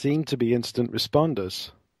seem to be instant responders,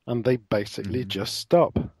 and they basically just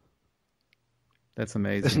stop. That's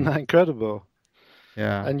amazing. Isn't that incredible?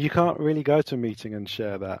 Yeah. And you can't really go to a meeting and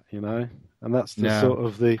share that, and that's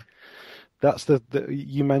the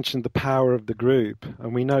you mentioned the power of the group,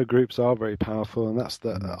 and we know groups are very powerful, and that's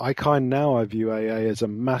I view AA as a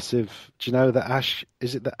massive, do you know the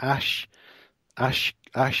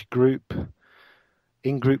Ash group,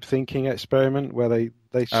 in-group thinking experiment, where they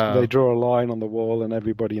draw a line on the wall and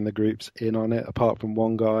everybody in the group's in on it apart from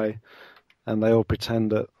one guy, and they all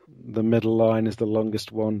pretend that the middle line is the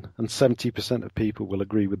longest one, and 70% of people will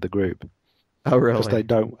agree with the group. Oh, really? Because they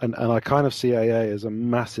don't. And I kind of see AA as a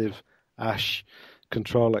massive Ash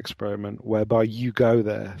control experiment, whereby you go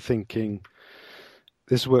there thinking,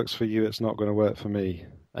 this works for you, it's not going to work for me.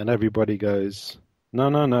 And everybody goes,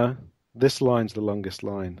 no, this line's the longest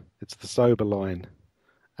line. It's the sober line.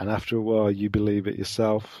 And after a while, you believe it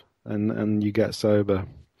yourself, and you get sober.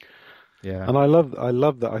 Yeah. And I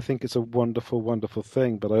love that. I think it's a wonderful, wonderful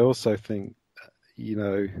thing. But I also think, it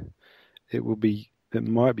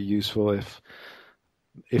might be useful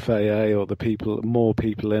if AA or more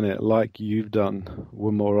people in it, like you've done,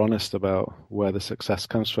 were more honest about where the success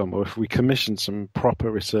comes from, or if we commissioned some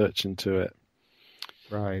proper research into it.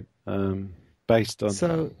 Right. Based on.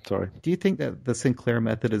 So, sorry. Do you think that the Sinclair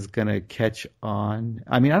method is going to catch on?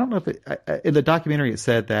 I mean, I don't know if in the documentary it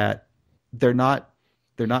said that they're not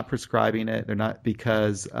prescribing it. They're not,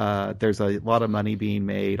 because there's a lot of money being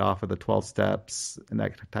made off of the 12 steps and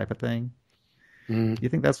that type of thing. Do you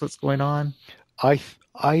think that's what's going on? I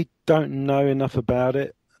don't know enough about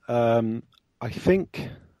it. I think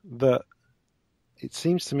that it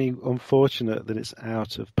seems to me unfortunate that it's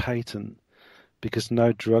out of patent, because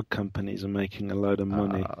no drug companies are making a load of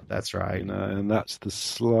money. That's right. You know, and that's the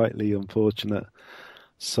slightly unfortunate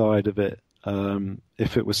side of it.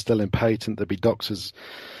 If it was still in patent, there'd be doctors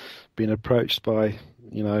being approached by,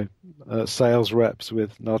 sales reps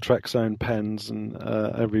with naltrexone pens and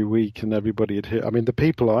every week, and everybody would hear. I mean, the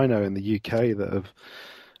people I know in the UK that have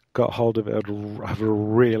got hold of it have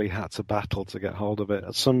really had to battle to get hold of it.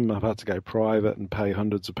 Some have had to go private and pay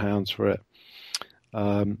hundreds of pounds for it.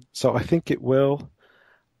 So I think it will,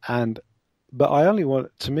 but I only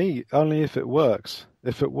want, to me, only if it works.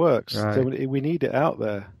 If it works, Right. then we need it out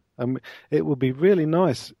there. And it would be really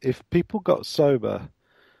nice if people got sober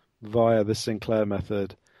via the Sinclair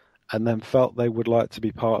method and then felt they would like to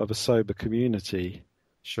be part of a sober community.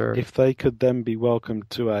 Sure. If they could then be welcomed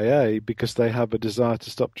to AA because they have a desire to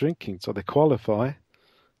stop drinking, so they qualify.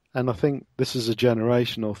 And I think this is a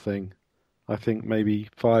generational thing. I think maybe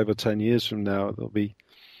 5 or 10 years from now, there'll be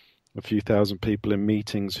a few thousand people in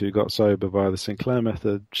meetings who got sober via the Sinclair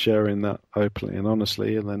method, sharing that openly and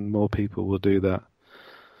honestly, and then more people will do that.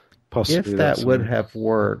 Possibly if that would have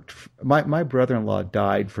worked, my brother-in-law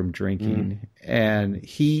died from drinking, and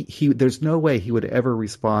he there's no way he would ever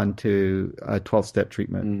respond to a 12-step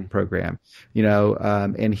treatment program,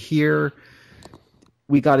 and here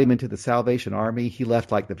we got him into the Salvation Army. He left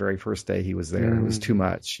like the very first day he was there. It was too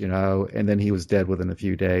much, and then he was dead within a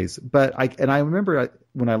few days. But I remember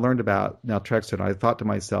when I learned about naltrexone, I thought to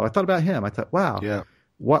myself, I thought about him. I thought, wow. Yeah.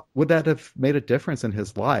 What would that have made a difference in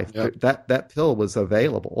his life? Yep. That pill was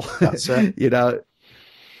available. That's it.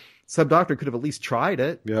 Some doctor could have at least tried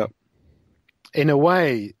it. Yeah. In a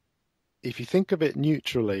way, if you think of it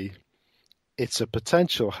neutrally, it's a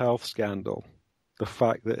potential health scandal. The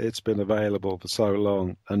fact that it's been available for so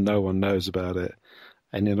long and no one knows about it.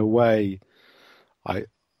 And in a way,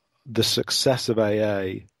 the success of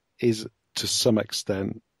AA is to some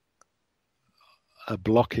extent a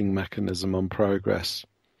blocking mechanism on progress.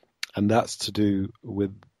 And that's to do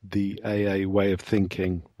with the AA way of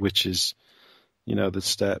thinking, which is, the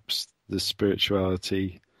steps, the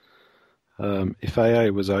spirituality. If AA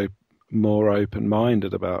was more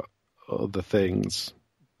open-minded about other things,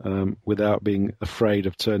 without being afraid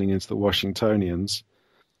of turning into the Washingtonians,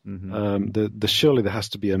 surely there has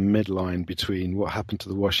to be a midline between what happened to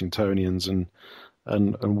the Washingtonians and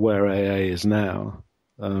where AA is now.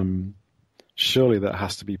 Surely that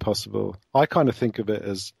has to be possible. I kind of think of it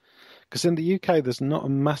as, because in the UK there's not a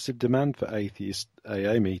massive demand for atheist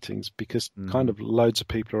AA meetings because kind of loads of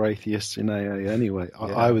people are atheists in AA anyway. Yeah.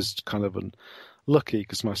 I was kind of unlucky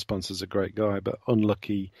because my sponsor's a great guy, but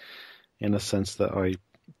unlucky in a sense that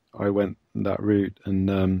I went that route.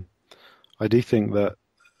 And I do think that,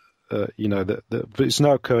 that it's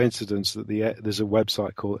no coincidence that there's a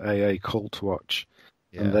website called AA Cult Watch.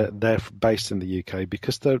 Yeah. And they're based in the UK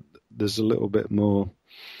because there's a little bit more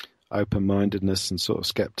open-mindedness and sort of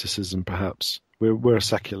skepticism, perhaps. We're a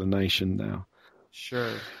secular nation now.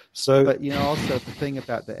 Sure. So, but also the thing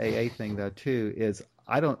about the AA thing though too is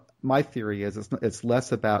my theory is it's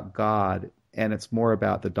less about God and it's more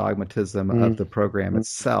about the dogmatism of the program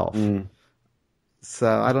itself. So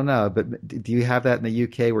I don't know, but do you have that in the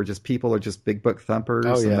UK where just people are just big book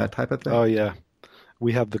thumpers and that type of thing? Oh yeah.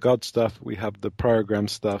 We have the God stuff, we have the program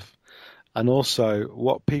stuff. And also,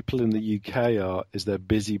 what people in the UK is they're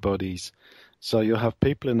busybodies. So you'll have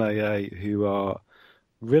people in AA who are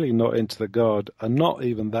really not into the God and not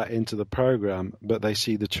even that into the program, but they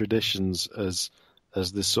see the traditions as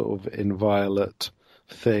this sort of inviolate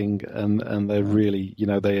thing, and they really,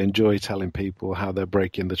 they enjoy telling people how they're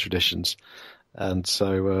breaking the traditions. And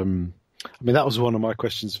so, that was one of my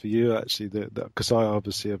questions for you, actually, because I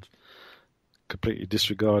obviously have completely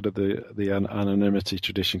disregarded the anonymity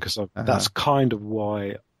tradition because that's kind of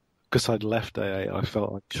why, because I'd left AA, I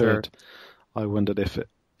felt I could. I wondered if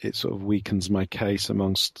it sort of weakens my case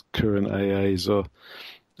amongst current AAs, or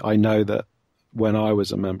I know that when I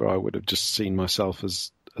was a member, I would have just seen myself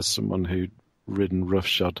as someone who'd ridden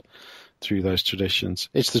roughshod through those traditions.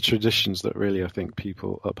 It's the traditions that really I think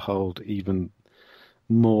people uphold even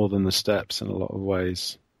more than the steps in a lot of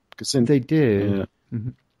ways. They do. Yeah.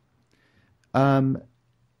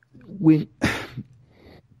 When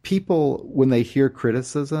people, when they hear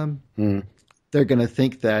criticism, they're going to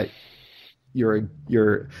think that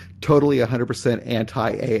you're totally 100%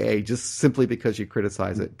 anti-AA just simply because you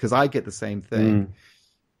criticize it. Because I get the same thing.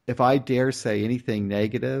 If I dare say anything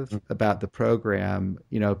negative about the program,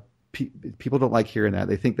 people don't like hearing that.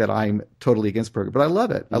 They think that I'm totally against the program. But I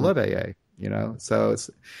love it. I love AA. So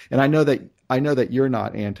and I know that you're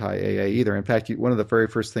not anti-AA either. In fact, one of the very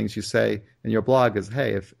first things you say in your blog is,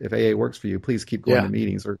 hey, if AA works for you, please keep going Yeah, to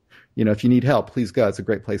meetings, or, if you need help, please go. It's a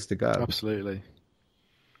great place to go. absolutely.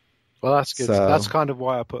 Well, that's good. That's So, kind of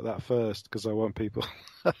why I put that first, because I want people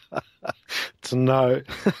to know.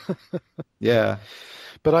 yeah.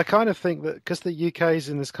 But I kind of think that because the UK is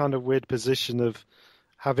in this kind of weird position of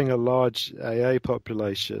having a large AA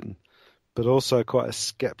population, but also quite a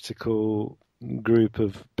skeptical group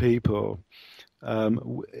of people,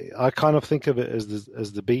 I kind of think of it as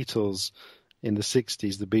the Beatles in the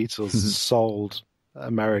 60s. The Beatles sold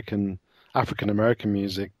African American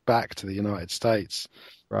music back to the United States.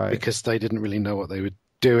 Right. Because they didn't really know what they were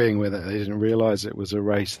doing with it. They didn't realize it was a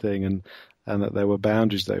race thing, and that there were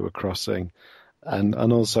boundaries they were crossing. And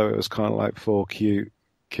also it was kind of like four cute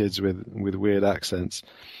kids with weird accents.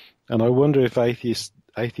 And I wonder if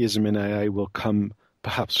atheism in AA will come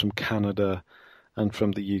perhaps from Canada and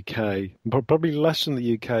from the UK, but probably less from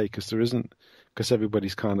the UK because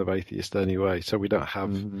everybody's kind of atheist anyway. So we don't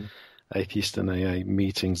have atheist and AA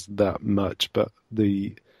meetings that much. But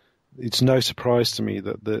it's no surprise to me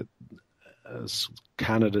that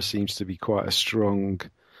Canada seems to be quite a strong,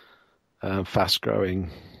 fast-growing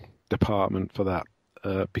department for that,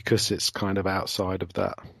 because it's kind of outside of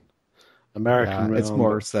that American realm. It's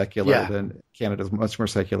more secular than Canada's much more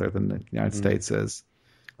secular than the United States is.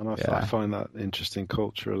 And I find that interesting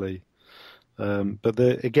culturally. But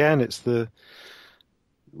again, it's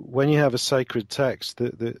when you have a sacred text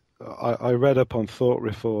that I read up on thought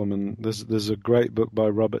reform, and there's a great book by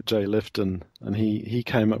Robert J. Lifton, and he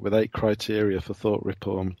came up with 8 criteria for thought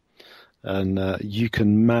reform, and you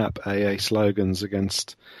can map AA slogans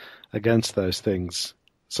against those things.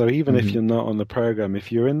 So even if you're not on the program,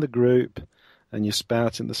 if you're in the group and you're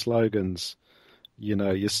spouting the slogans,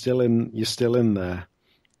 you're still in there,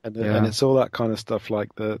 and it's all that kind of stuff,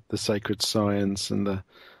 like the sacred science and the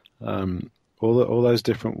all those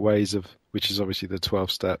different ways of, which is obviously the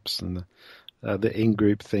 12 steps, and the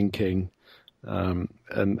in-group thinking,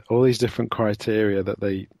 and all these different criteria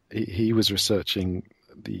that he was researching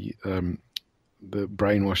the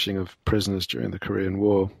brainwashing of prisoners during the Korean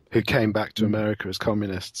War who came back to America as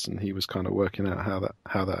communists, and he was kind of working out how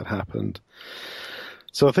that had happened.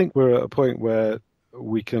 So I think we're at a point where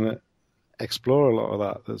we can explore a lot of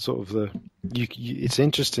that. That sort of it's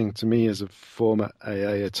interesting to me as a former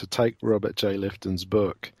AA to take Robert J. Lifton's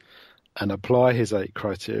book and apply his 8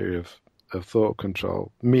 criteria of thought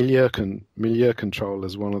control. Milieu control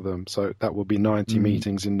is one of them. So that will be 90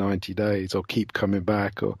 meetings in 90 days, or keep coming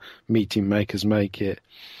back, or meeting makers make it.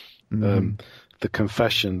 The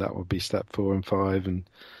confession, that would be step 4 and 5, and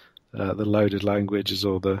the loaded language is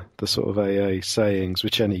all the sort of AA sayings,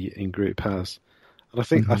 which any in-group has. And I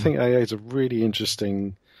think AA is a really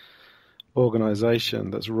interesting organization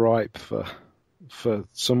that's ripe for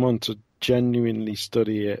someone to genuinely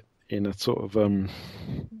study it in a sort of in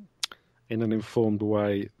an informed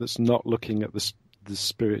way, that's not looking at the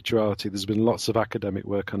spirituality. There's been lots of academic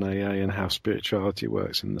work on AA and how spirituality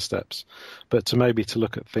works in the steps, but to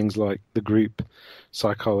look at things like the group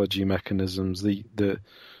psychology mechanisms, the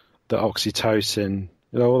oxytocin,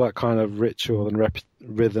 all that kind of ritual and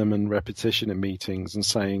rhythm and repetition in meetings, and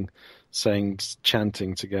saying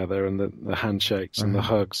chanting together, and the handshakes and the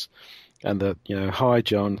hugs, and the hi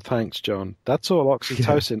John, thanks John. That's all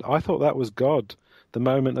oxytocin. I thought that was God. The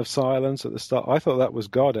moment of silence at the start, I thought that was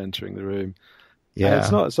God entering the room. Yeah, and it's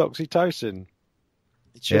not. It's oxytocin.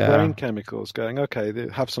 It's your brain chemicals going, okay,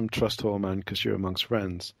 have some trust hormone because you're amongst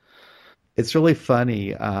friends. It's really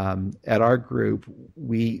funny. At our group,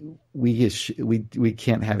 we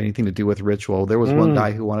can't have anything to do with ritual. There was one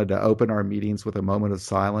guy who wanted to open our meetings with a moment of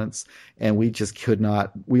silence, and we just could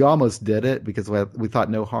not. We almost did it because we thought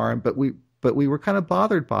no harm, but we were kind of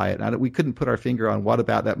bothered by it. And we couldn't put our finger on what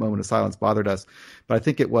about that moment of silence bothered us. But I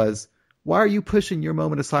think it was, why are you pushing your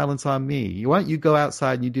moment of silence on me? Why don't you go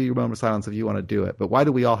outside and you do your moment of silence if you want to do it? But why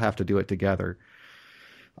do we all have to do it together?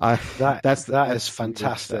 That is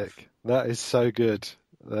fantastic. That is so good.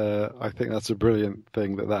 I think that's a brilliant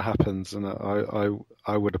thing that happens, and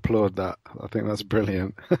I would applaud that. I think that's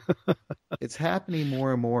brilliant. It's happening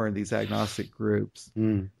more and more in these agnostic groups.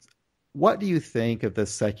 What do you think of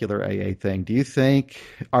this secular AA thing? Do you think,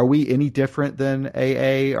 are we any different than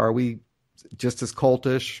AA? Are we just as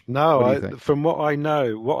cultish? No, from what I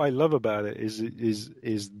know, what I love about it is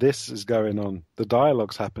this is going on. The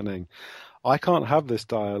dialogue's happening. I can't have this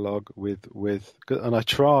dialogue with, and I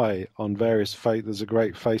try on various there's a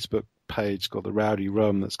great Facebook page called the Rowdy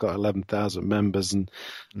Rum that's got 11,000 members, and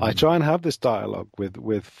I try and have this dialogue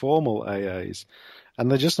with formal AAs, and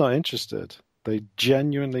they're just not interested. They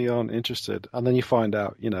genuinely aren't interested. And then you find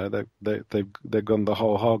out, they've gone the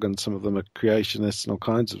whole hog, and some of them are creationists and all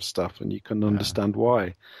kinds of stuff, and you can understand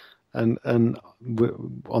why. And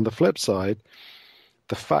on the flip side,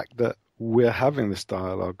 the fact that we're having this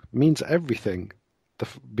dialogue means everything,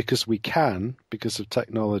 because we can, because of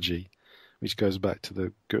technology, which goes back to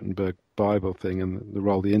the Gutenberg Bible thing and the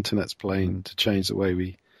role the internet's playing to change the way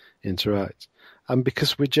we interact. And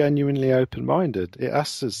because we're genuinely open-minded, it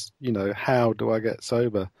asks us, how do I get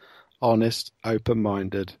sober? Honest,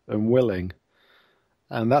 open-minded, and willing.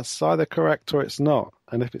 And that's either correct or it's not.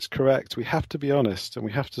 And if it's correct, we have to be honest, and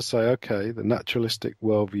we have to say, okay, the naturalistic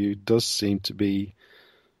worldview does seem to be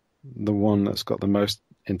the one that's got the most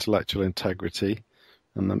intellectual integrity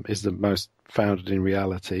and is the most founded in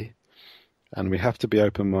reality. And we have to be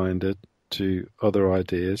open-minded to other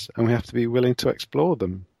ideas, and we have to be willing to explore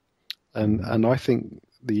them. And I think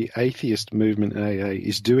the atheist movement in AA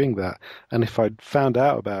is doing that. And if I'd found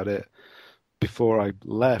out about it before I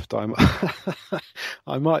left, I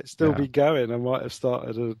might still be going. I might have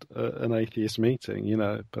started an atheist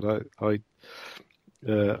meeting, But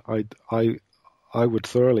I would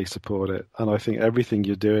thoroughly support it. And I think everything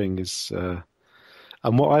you're doing is.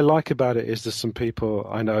 And what I like about it is there's some people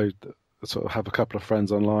I know that sort of have a couple of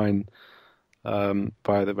friends online.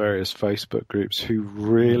 By the various Facebook groups who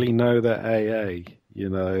really know their AA.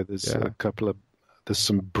 There's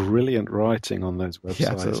some brilliant writing on those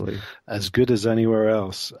websites, as good as anywhere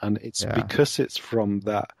else. And it's because it's from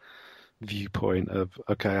that viewpoint of,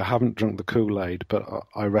 okay, I haven't drunk the Kool-Aid, but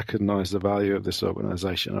I recognize the value of this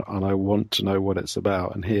organization and I want to know what it's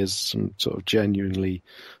about. And here's some sort of genuinely,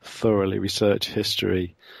 thoroughly researched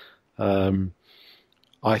history.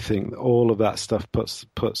 I think all of that stuff puts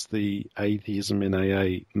the atheism in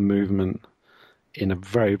AA movement in a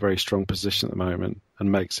very, very strong position at the moment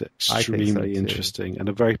and makes it extremely interesting and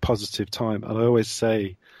a very positive time. And I always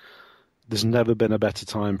say there's never been a better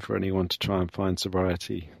time for anyone to try and find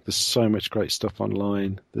sobriety. There's so much great stuff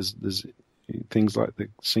online. There's things like the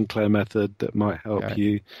Sinclair method that might help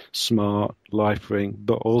you, SMART, LifeRing,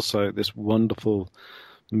 but also this wonderful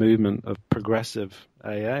movement of progressive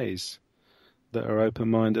AAs that are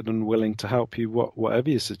open-minded and willing to help you whatever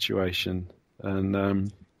your situation. And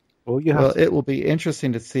it will be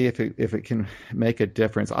interesting to see if it can make a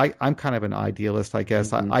difference. I'm kind of an idealist, I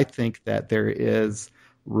guess. Mm-hmm. I think that there is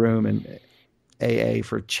room in AA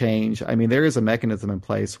for change. I mean, there is a mechanism in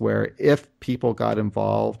place where if people got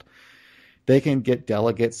involved, they can get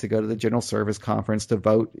delegates to go to the General Service Conference to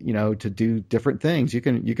vote, to do different things. You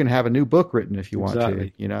can have a new book written if you want to.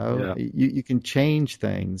 You can change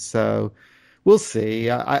things. So we'll see.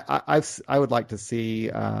 I would like to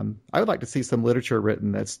see. I would like to see some literature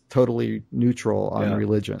written that's totally neutral on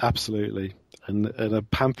religion. Absolutely, and a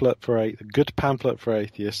good pamphlet for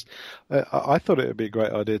atheists. I thought it would be a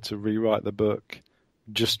great idea to rewrite the book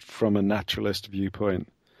just from a naturalist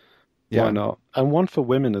viewpoint. Yeah. Why not? And one for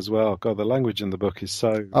women as well. God, the language in the book is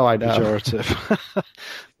so pejorative.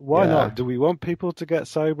 Why not? Do we want people to get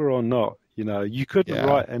sober or not? You couldn't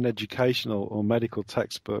write an educational or medical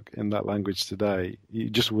textbook in that language today. You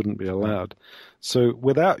just wouldn't be allowed. So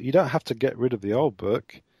you don't have to get rid of the old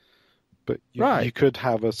book, but you could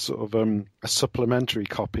have a sort of a supplementary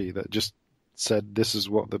copy that just said this is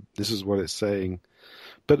what it's saying.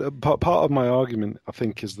 But part of my argument, I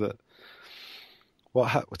think, is that what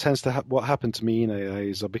happened to me in AA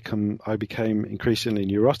is I became increasingly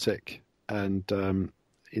neurotic, and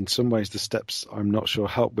in some ways the steps I'm not sure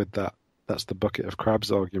help with that. That's the bucket of crabs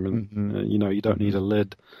argument. Mm-hmm. You don't need a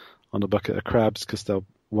lid on a bucket of crabs because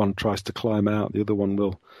one tries to climb out, the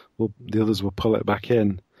others will pull it back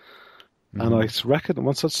in. Mm-hmm. And I reckon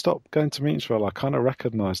once I stopped going to meetings for a while, I kind of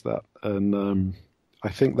recognised that, and I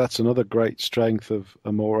think that's another great strength of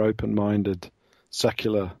a more open-minded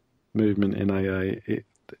secular movement in AA.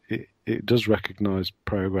 It does recognise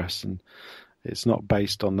progress, and it's not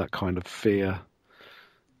based on that kind of fear.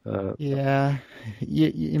 When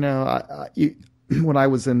I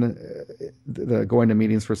was in the going to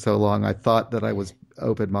meetings for so long, I thought that I was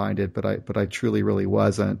open-minded, but I truly really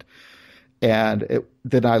wasn't. And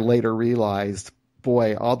then I later realized,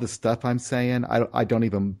 boy, all the stuff I'm saying, I don't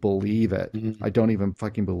even believe it. Mm-hmm. I don't even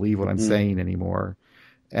fucking believe what I'm saying anymore.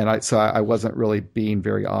 And I wasn't really being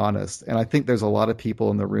very honest. And I think there's a lot of people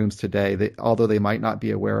in the rooms today that, although they might not be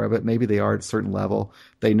aware of it, maybe they are at a certain level,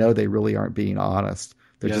 they know they really aren't being honest.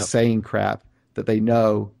 They're just saying crap that they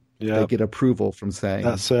know they get approval from saying.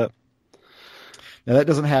 That's it. Now, that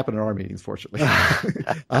doesn't happen in our meetings, fortunately.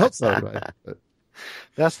 I hope so, anyway. But,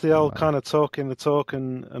 that's the old kind of talking the talk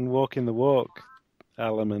and walking the walk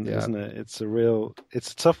element, isn't it? It's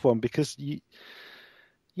a tough one because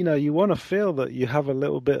you want to feel that you have a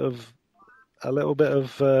little bit of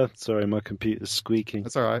sorry, my computer's squeaking.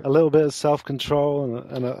 That's all right. A little bit of self-control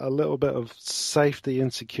and a little bit of safety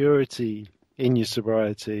and security in your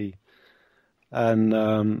sobriety. And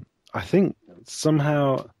I think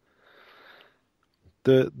somehow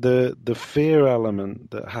the fear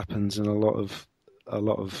element that happens in a lot of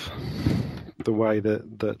the way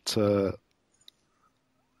that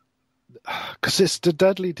because it's the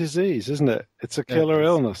deadly disease, isn't it? It's a killer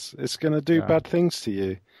illness. It's going to do bad things to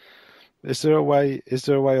you. Is there a way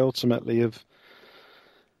ultimately of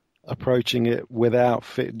approaching it without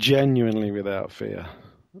fear, genuinely without fear,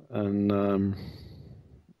 and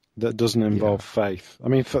that doesn't involve faith? I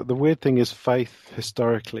mean, the weird thing is faith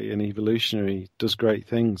historically and evolutionary does great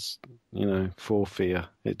things, for fear.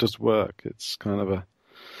 It does work. It's kind of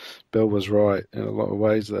Bill was right in a lot of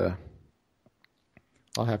ways there.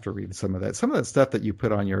 I'll have to read some of that. Some of that stuff that you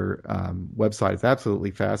put on your website is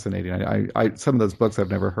absolutely fascinating. I some of those books I've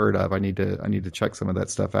never heard of. I need to check some of that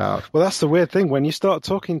stuff out. Well, that's the weird thing when you start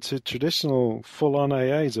talking to traditional full-on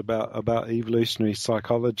AAs about evolutionary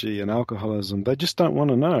psychology and alcoholism, they just don't want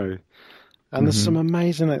to know. And there's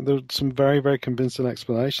some very, very convincing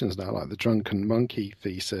explanations now, like the drunken monkey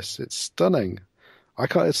thesis. It's stunning.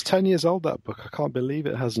 It's 10 years old, that book. I can't believe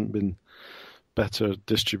it hasn't been better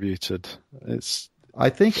distributed. I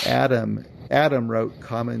think Adam wrote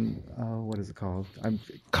what is it called?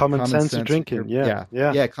 Common Sense of Drinking.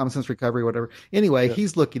 Yeah. Common Sense Recovery, whatever. Anyway,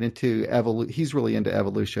 he's looking into he's really into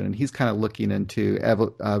evolution, and he's kind of looking into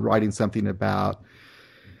writing something about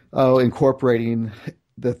incorporating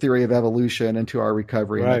the theory of evolution into our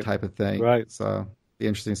recovery and that type of thing. Right. So it'll be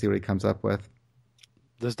interesting to see what he comes up with.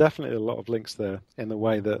 There's definitely a lot of links there in the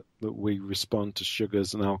way that we respond to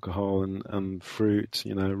sugars and alcohol and fruit,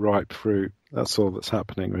 ripe fruit. That's all that's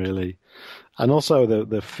happening, really. And also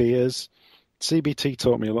the fears. CBT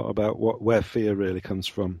taught me a lot about where fear really comes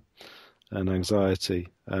from and anxiety.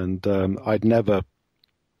 And I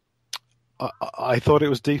thought it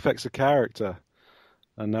was defects of character.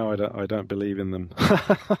 And now I don't believe in them.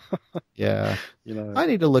 Yeah. I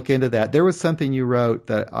need to look into that. There was something you wrote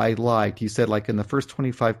that I liked. You said, like, in the first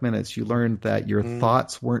 25 minutes, you learned that your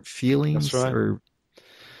thoughts weren't feelings. That's right.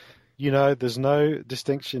 There's no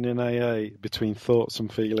distinction in AA between thoughts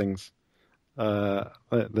and feelings. There's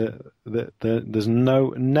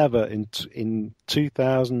never in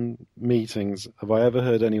 2,000 meetings have I ever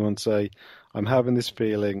heard anyone say, I'm having this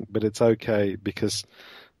feeling, but it's okay because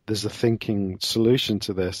there's a thinking solution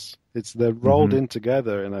to this. They're rolled in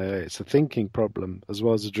together in AA. It's a thinking problem as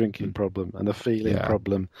well as a drinking problem and a feeling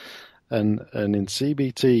problem. And in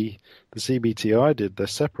CBT, the CBT I did, they're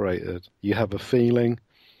separated. You have a feeling,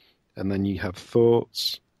 and then you have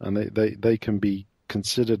thoughts, and they can be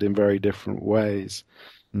considered in very different ways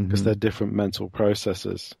because they're different mental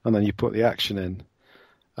processes. And then you put the action in,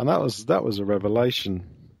 and that was a revelation.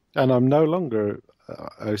 And I'm no longer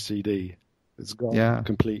OCD. It's gone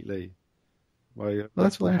completely. I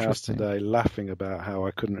that's really house interesting. Today laughing about how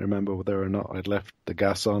I couldn't remember whether or not I'd left the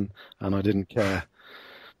gas on, and I didn't care.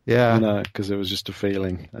 Yeah, because it was just a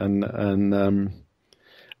feeling. And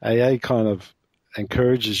AA kind of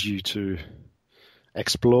encourages you to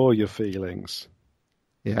explore your feelings.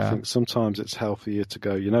 Yeah, I think sometimes it's healthier to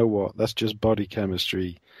go, you know what? That's just body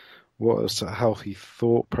chemistry. What is a healthy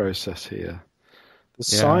thought process here? The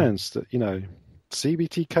science that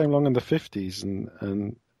CBT came along in the 50s,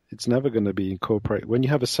 and it's never going to be incorporated. When you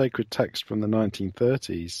have a sacred text from the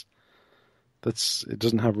 1930s, it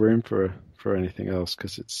doesn't have room for anything else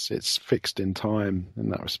because it's fixed in time in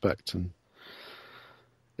that respect. And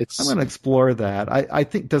I'm going to explore that. I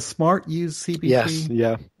think, does SMART use CBT? Yes.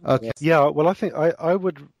 Yeah. Okay. Yeah. Well, I think I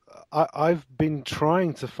would. I've been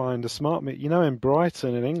trying to find a SMART meet. In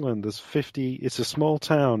Brighton in England, there's 50. It's a small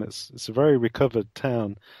town. It's a very recovered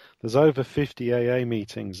town. There's over 50 AA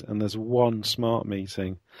meetings, and there's one SMART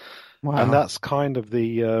meeting. Wow. And that's kind of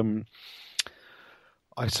the.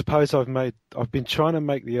 I suppose I've been trying to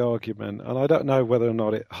make the argument, and I don't know whether or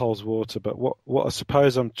not it holds water, but what I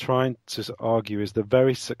suppose I'm trying to argue is the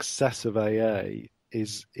very success of AA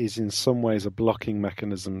is in some ways a blocking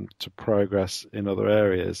mechanism to progress in other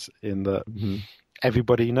areas, in that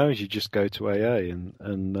everybody knows you just go to AA,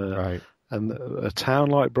 and a town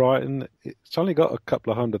like Brighton, it's only got a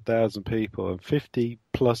couple of 100,000 people, and 50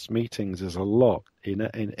 plus meetings is a lot.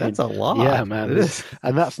 That's a lot. Yeah, man. It is.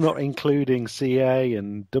 And that's not including CA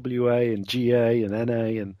and WA and GA and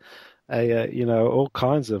NA and AA, all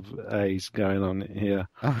kinds of A's going on here.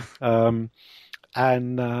 And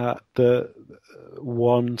the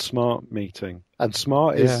one SMART meeting. And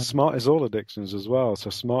SMART is all addictions as well. So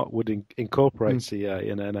SMART would incorporate CA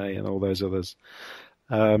and NA and all those others.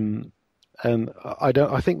 And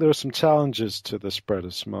I think there are some challenges to the spread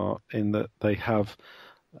of smart in that they have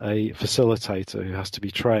a facilitator who has to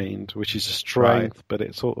be trained, which is a Right. strength, but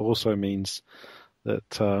it also means that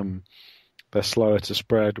they're slower to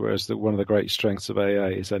spread. Whereas one of the great strengths of AA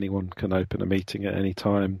is anyone can open a meeting at any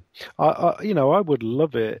time. I would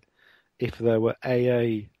love it if there were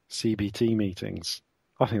AA CBT meetings.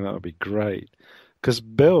 I think that would be great. Because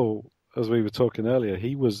Bill, as we were talking earlier,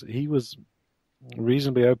 he was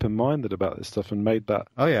reasonably open-minded about this stuff and made that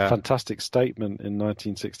Oh yeah. fantastic statement in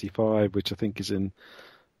 1965, which I think is in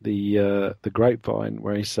the Grapevine,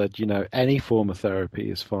 where he said, any form of therapy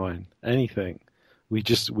is fine, anything. We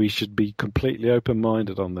should be completely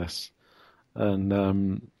open-minded on this,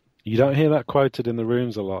 and you don't hear that quoted in the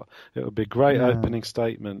rooms a lot. It would be a great No. opening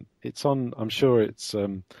statement. It's on. I'm sure it's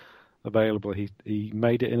available. He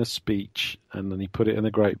made it in a speech, and then he put it in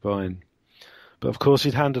the Grapevine. But of course,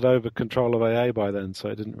 he'd handed over control of AA by then, so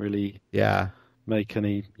it didn't really Yeah. make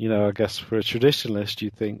any. I guess for a traditionalist,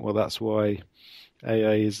 you'd think, well, that's why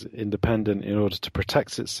AA is independent in order to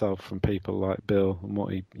protect itself from people like Bill and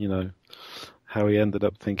what how he ended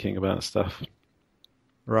up thinking about stuff.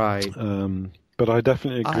 Right. But I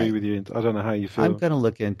definitely agree I with you. I don't know how you I'm feel. gonna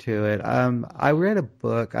look into it. I read a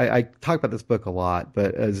book. I talk about this book a lot,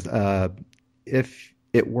 but as if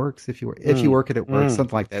it works, if you Mm, work it, it works, mm,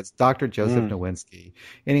 something like that. It's Dr. Joseph mm, Nowinski.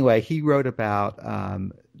 Anyway, he wrote about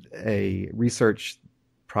a research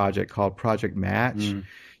project called Project Match, mm,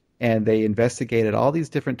 and they investigated all these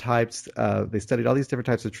different types. They studied all these different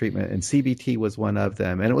types of treatment, and CBT was one of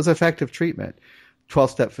them, and it was effective treatment.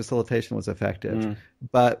 12-step facilitation was effective. mm.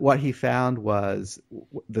 But what he found was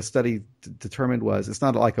the study determined was it's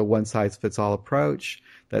not like a one size fits all approach,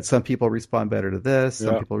 that some people respond better to this,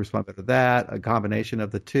 some Yeah. people respond better to that, a combination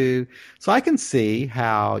of the two. So I can see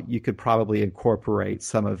how you could probably incorporate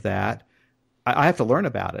some of that. I have to learn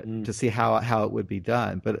about it Mm. to see how it would be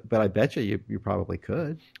done, but I bet you probably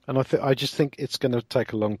could. And I just think it's going to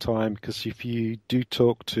take a long time because if you do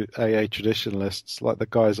talk to AA traditionalists, like the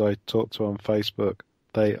guys I talk to on Facebook,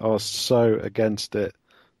 they are so against it.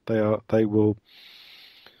 They will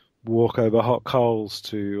walk over hot coals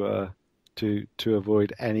to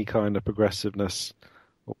avoid any kind of progressiveness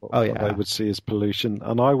or Oh what they yeah. would see as pollution.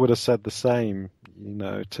 And I would have said the same,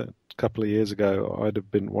 a couple of years ago. I'd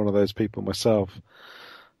have been one of those people myself.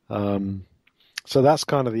 Um, so that's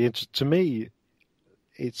kind of the interest. To me,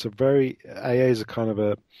 it's AA is a kind of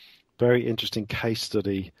a very interesting case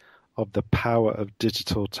study of the power of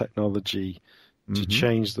digital technology to Hmm.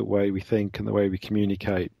 change the way we think and the way we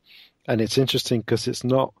communicate. And it's interesting because it's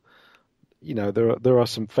not, there are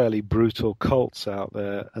some fairly brutal cults out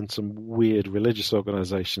there and some weird religious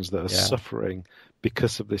organizations that are Yeah. suffering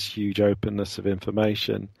because of this huge openness of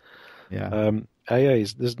information. Yeah.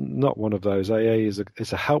 There's not one of those. AA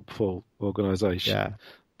is a helpful organization Yeah.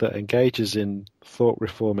 that engages in thought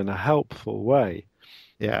reform in a helpful way,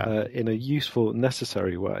 Yeah. in a useful,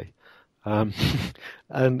 necessary way. Um,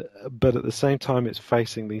 but at the same time, it's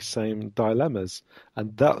facing these same dilemmas,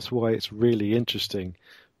 and that's why it's really interesting.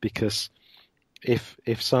 Because if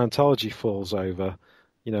Scientology falls over,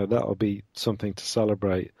 that'll be something to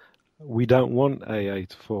celebrate. We don't want AA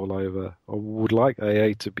to fall over, or would like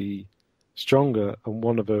AA to be stronger and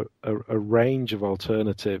one of a range of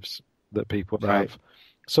alternatives that people Right. have.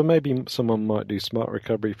 So maybe someone might do smart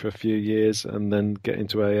recovery for a few years and then get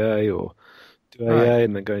into AA, or do Right. AA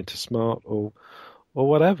and then go into smart, or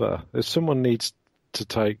whatever. If someone needs to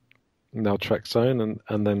take naltrexone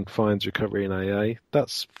and then finds recovery in AA,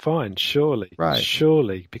 that's fine, Right.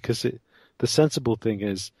 surely, because the sensible thing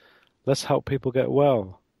is let's help people get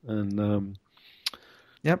well, and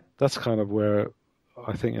Yep. that's kind of where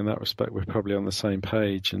I think in that respect we're probably on the same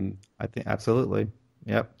page, and I think absolutely.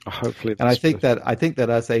 Yep. hopefully And I that's think that I think that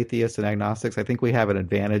us atheists and agnostics, I think we have an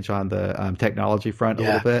advantage on the technology front a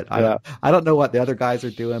little yeah, bit. yeah. I don't know what the other guys are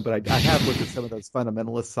doing, but I have looked at some of those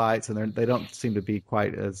fundamentalist sites, and they don't seem to be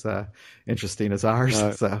quite as interesting as ours.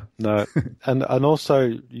 No, So no, and also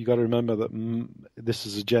you got to remember that this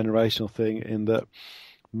is a generational thing in that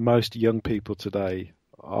most young people today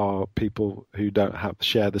are people who don't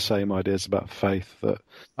share the same ideas about faith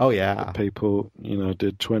oh that yeah, people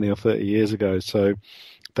did 20 or 30 years ago. So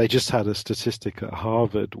they just had a statistic at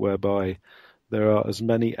Harvard whereby there are as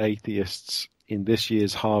many atheists in this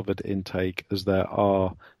year's Harvard intake as there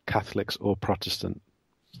are Catholics or Protestant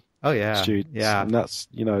oh yeah, students, yeah, and that's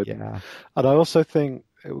yeah, and I also think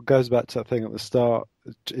it goes back to that thing at the start.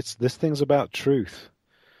 It's this thing's about truth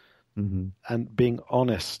hmm and being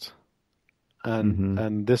honest, and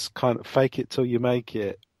hmm this kind of fake it till you make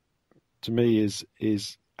it to me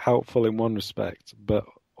is helpful in one respect, but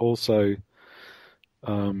also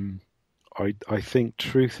I think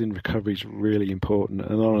truth in recovery is really important,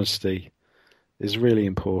 and honesty is really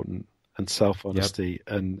important, and Yep. self-honesty.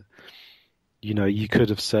 And you could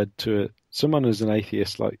have said to someone who's an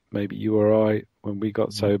atheist, like maybe you or I, when we got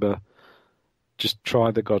Mhm. sober, just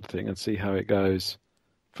try the God thing and see how it goes.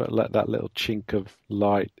 Let that little chink of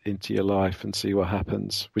light into your life and see what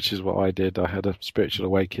happens, which is what I did. I had a spiritual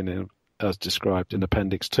awakening as described in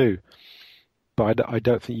Appendix 2. But I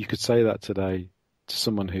don't think you could say that today to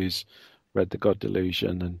someone who's read The God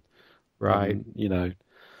Delusion Right. and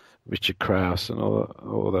Richard Krauss and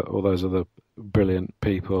all those other brilliant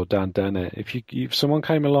people, Dan Dennett. If someone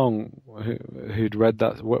came along who'd read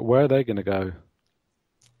that, where are they going to go?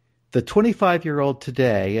 The 25-year-old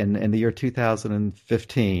today in the year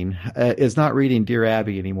 2015 is not reading Dear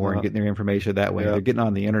Abby anymore and Uh, getting their information that way. yeah, They're getting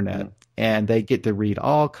on the internet mm, and they get to read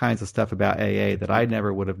all kinds of stuff about AA that I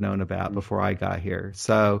never would have known about mm, before I got here.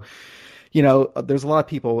 So, there's a lot of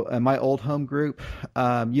people in my old home group.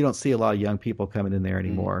 You don't see a lot of young people coming in there mm,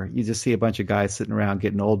 anymore. You just see a bunch of guys sitting around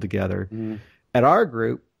getting old together. mm, At our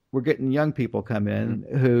group, we're getting young people come mm.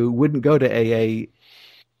 in who wouldn't go to AA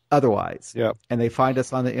otherwise, Yeah, and they find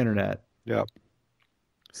us on the internet. yeah.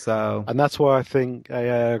 So, And that's why I think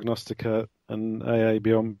AA Agnostica and AA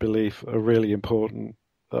Beyond Belief are really important.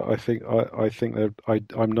 I think that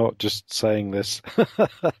I'm not just saying this. well,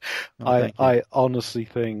 I thank you. I honestly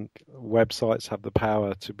think websites have the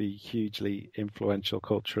power to be hugely influential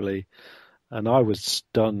culturally, and I was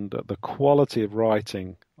stunned at the quality of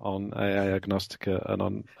writing on AA Agnostica and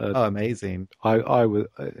on Oh, amazing. I was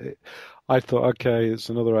I thought, okay, it's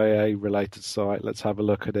another AA related site. Let's have a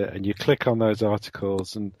look at it. And you click on those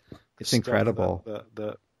articles and the It's stuff incredible.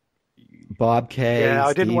 that Bob K, yeah,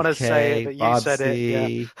 I didn't want Steve to say it, K, but you Bob said it. Yeah.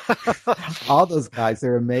 C, all those guys,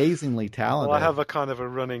 they're amazingly Well, I have talented. a kind of a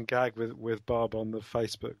running gag with Bob on the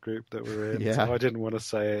Facebook group that we're in, so Yeah. I didn't want to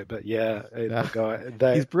say it, but yeah, No, the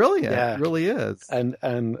guy, he's they, brilliant. yeah, Really is. and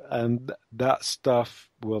that stuff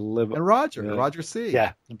will live. And Yeah, Roger C.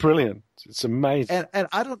 yeah, brilliant. It's amazing. And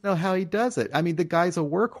I don't know how he does it. I mean, the guy's a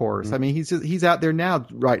workhorse. Mm, I mean, he's out there now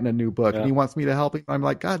writing a new book, and yeah. he wants me to help him. I'm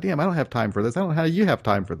like, God damn, I don't have time for this. I don't know how you have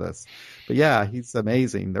time for this. But yeah, he's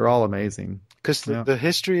amazing. They're all amazing. Because Yeah. the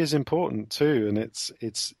history is important too, and it's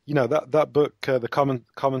that book, the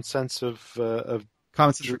common sense of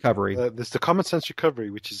Common sense recovery. there's the common sense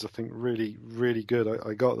recovery, which is I think really really good.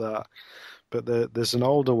 I got that, but there's an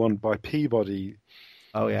older one by Peabody,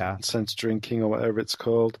 Oh yeah. Sense Drinking or whatever it's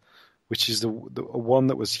called, which is the one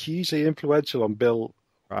that was hugely influential on Bill,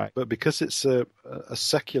 Right. but because it's a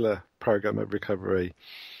secular program of recovery,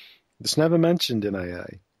 it's never mentioned in AA.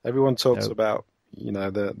 Everyone talks Nope. about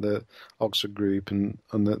the Oxford group and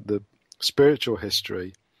the spiritual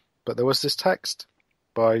history, but there was this text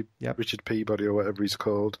by Yep. Richard Peabody or whatever he's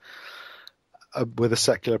called with a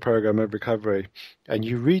secular program of recovery, and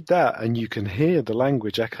you read that and you can hear the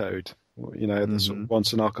language echoed. The sort Hmm. of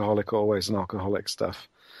once an alcoholic, always an alcoholic stuff.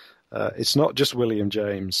 It's not just William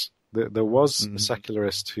James. There was a Hmm.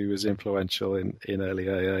 secularist who was influential in early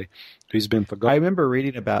AA, who's been I forgotten. remember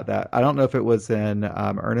reading about that. I don't know if it was in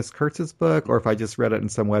Ernest Kurtz's book or if I just read it in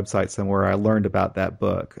some website somewhere. I learned about that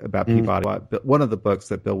book about Mm, Peabody, but one of the books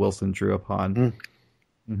that Bill Wilson drew upon. mm.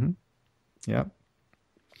 Hmm. Yeah,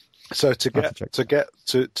 So I'll have to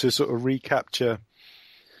check. to sort of recapture,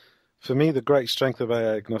 for me, the great strength of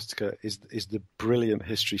AA Agnostica is the brilliant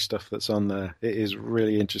history stuff that's on there. It is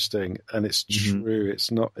really interesting, and it's Hmm. true. It's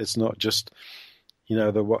not just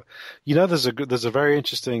the what there's a very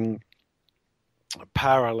interesting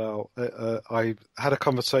parallel. I had a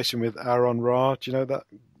conversation with Aaron Ra. Do you know that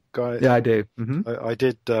guy? Yeah, I do. Hmm. I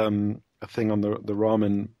did a thing on the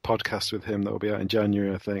Ramen podcast with him that will be out in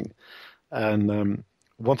January, I think. And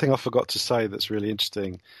one thing I forgot to say that's really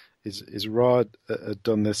interesting is Rod had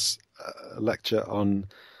done this lecture on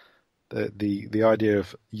the idea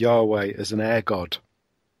of Yahweh as an air god.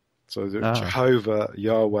 So Ah, Jehovah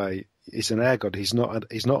Yahweh is an air god. He's not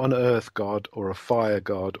an earth god or a fire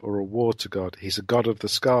god or a water god. He's a god of the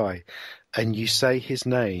sky, and you say his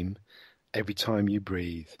name every time you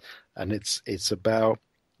breathe. And it's about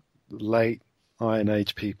late Iron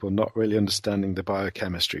Age people not really understanding the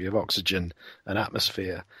biochemistry of oxygen and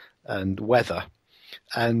atmosphere and weather.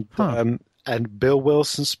 And huh. and Bill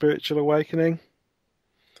Wilson's spiritual awakening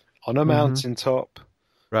on a Hmm. mountaintop,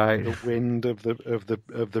 Right. the wind of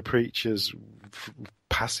the preachers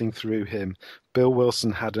passing through him. Bill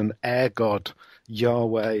Wilson had an air god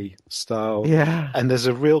Yahweh style, Yeah. and there's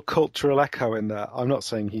a real cultural echo in that. I'm not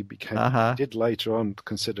saying he Uh-huh. did later on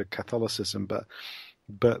consider Catholicism, but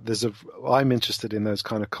But I'm interested in those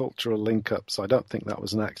kind of cultural link-ups. I don't think that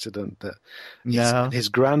was an accident. That his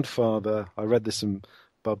grandfather, I read this in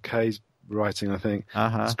Bob Kay's writing, I think,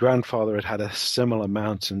 his grandfather had a similar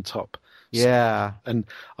mountaintop. Yeah. And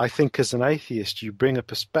I think as an atheist, you bring a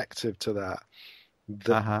perspective to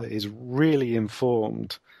that is really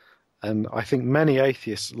informed. And I think many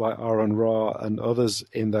atheists, like Aaron Ra and others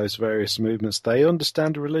in those various movements, they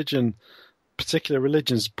understand religion, particular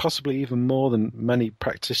religions, possibly even more than many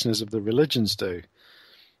practitioners of the religions do,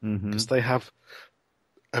 because they have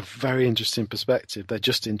a very interesting perspective. They're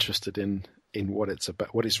just interested in what it's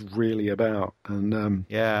about, what it's really about. And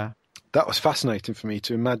that was fascinating for me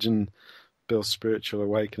to imagine Bill's spiritual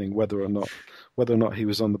awakening, whether or not he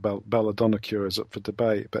was on the belladonna cure is up for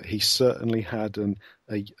debate, but he certainly had an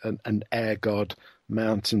air god,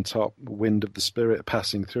 mountaintop, wind of the spirit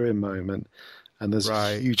passing through him moment, and there's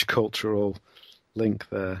a huge cultural link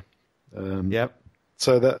there.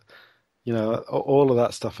 So that, all of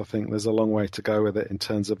that stuff, I think there's a long way to go with it in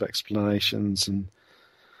terms of explanations, and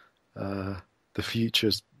the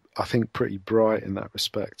future's, I think, pretty bright in that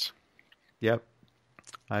respect. Yep.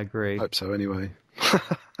 I agree. Hope so, anyway.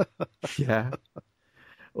 Yeah.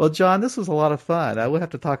 Well, John, this was a lot of fun. I will have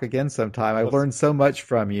to talk again sometime. I've learned so much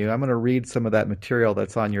from you. I'm going to read some of that material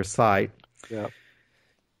that's on your site. Yeah.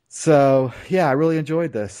 So, yeah, I really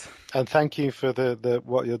enjoyed this. And thank you for the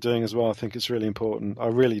what you're doing as well. I think it's really important. I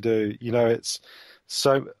really do. It's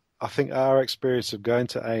so. I think our experience of going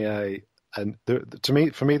to AA, and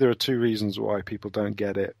for me, there are two reasons why people don't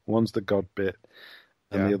get it. One's the God bit,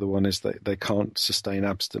 and the other one is that they can't sustain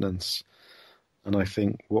abstinence. And I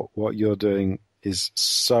think what you're doing is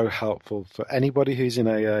so helpful for anybody who's in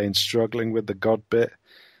AA and struggling with the God bit.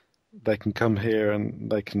 They can come here and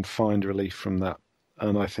they can find relief from that.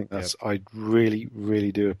 And I think I really,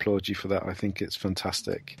 really do applaud you for that. I think it's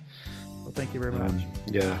fantastic. Well, thank you very much.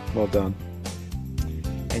 Yeah, well done.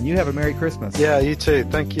 And you have a Merry Christmas. Yeah, you too.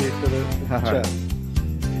 Thank you for the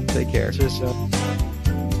chat. Take care. Cheers, John.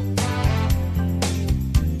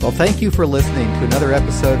 Well, thank you for listening to another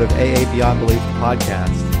episode of AA Beyond Belief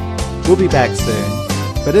podcast. We'll be back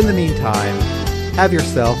soon. But in the meantime, have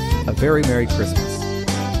yourself a very Merry Christmas.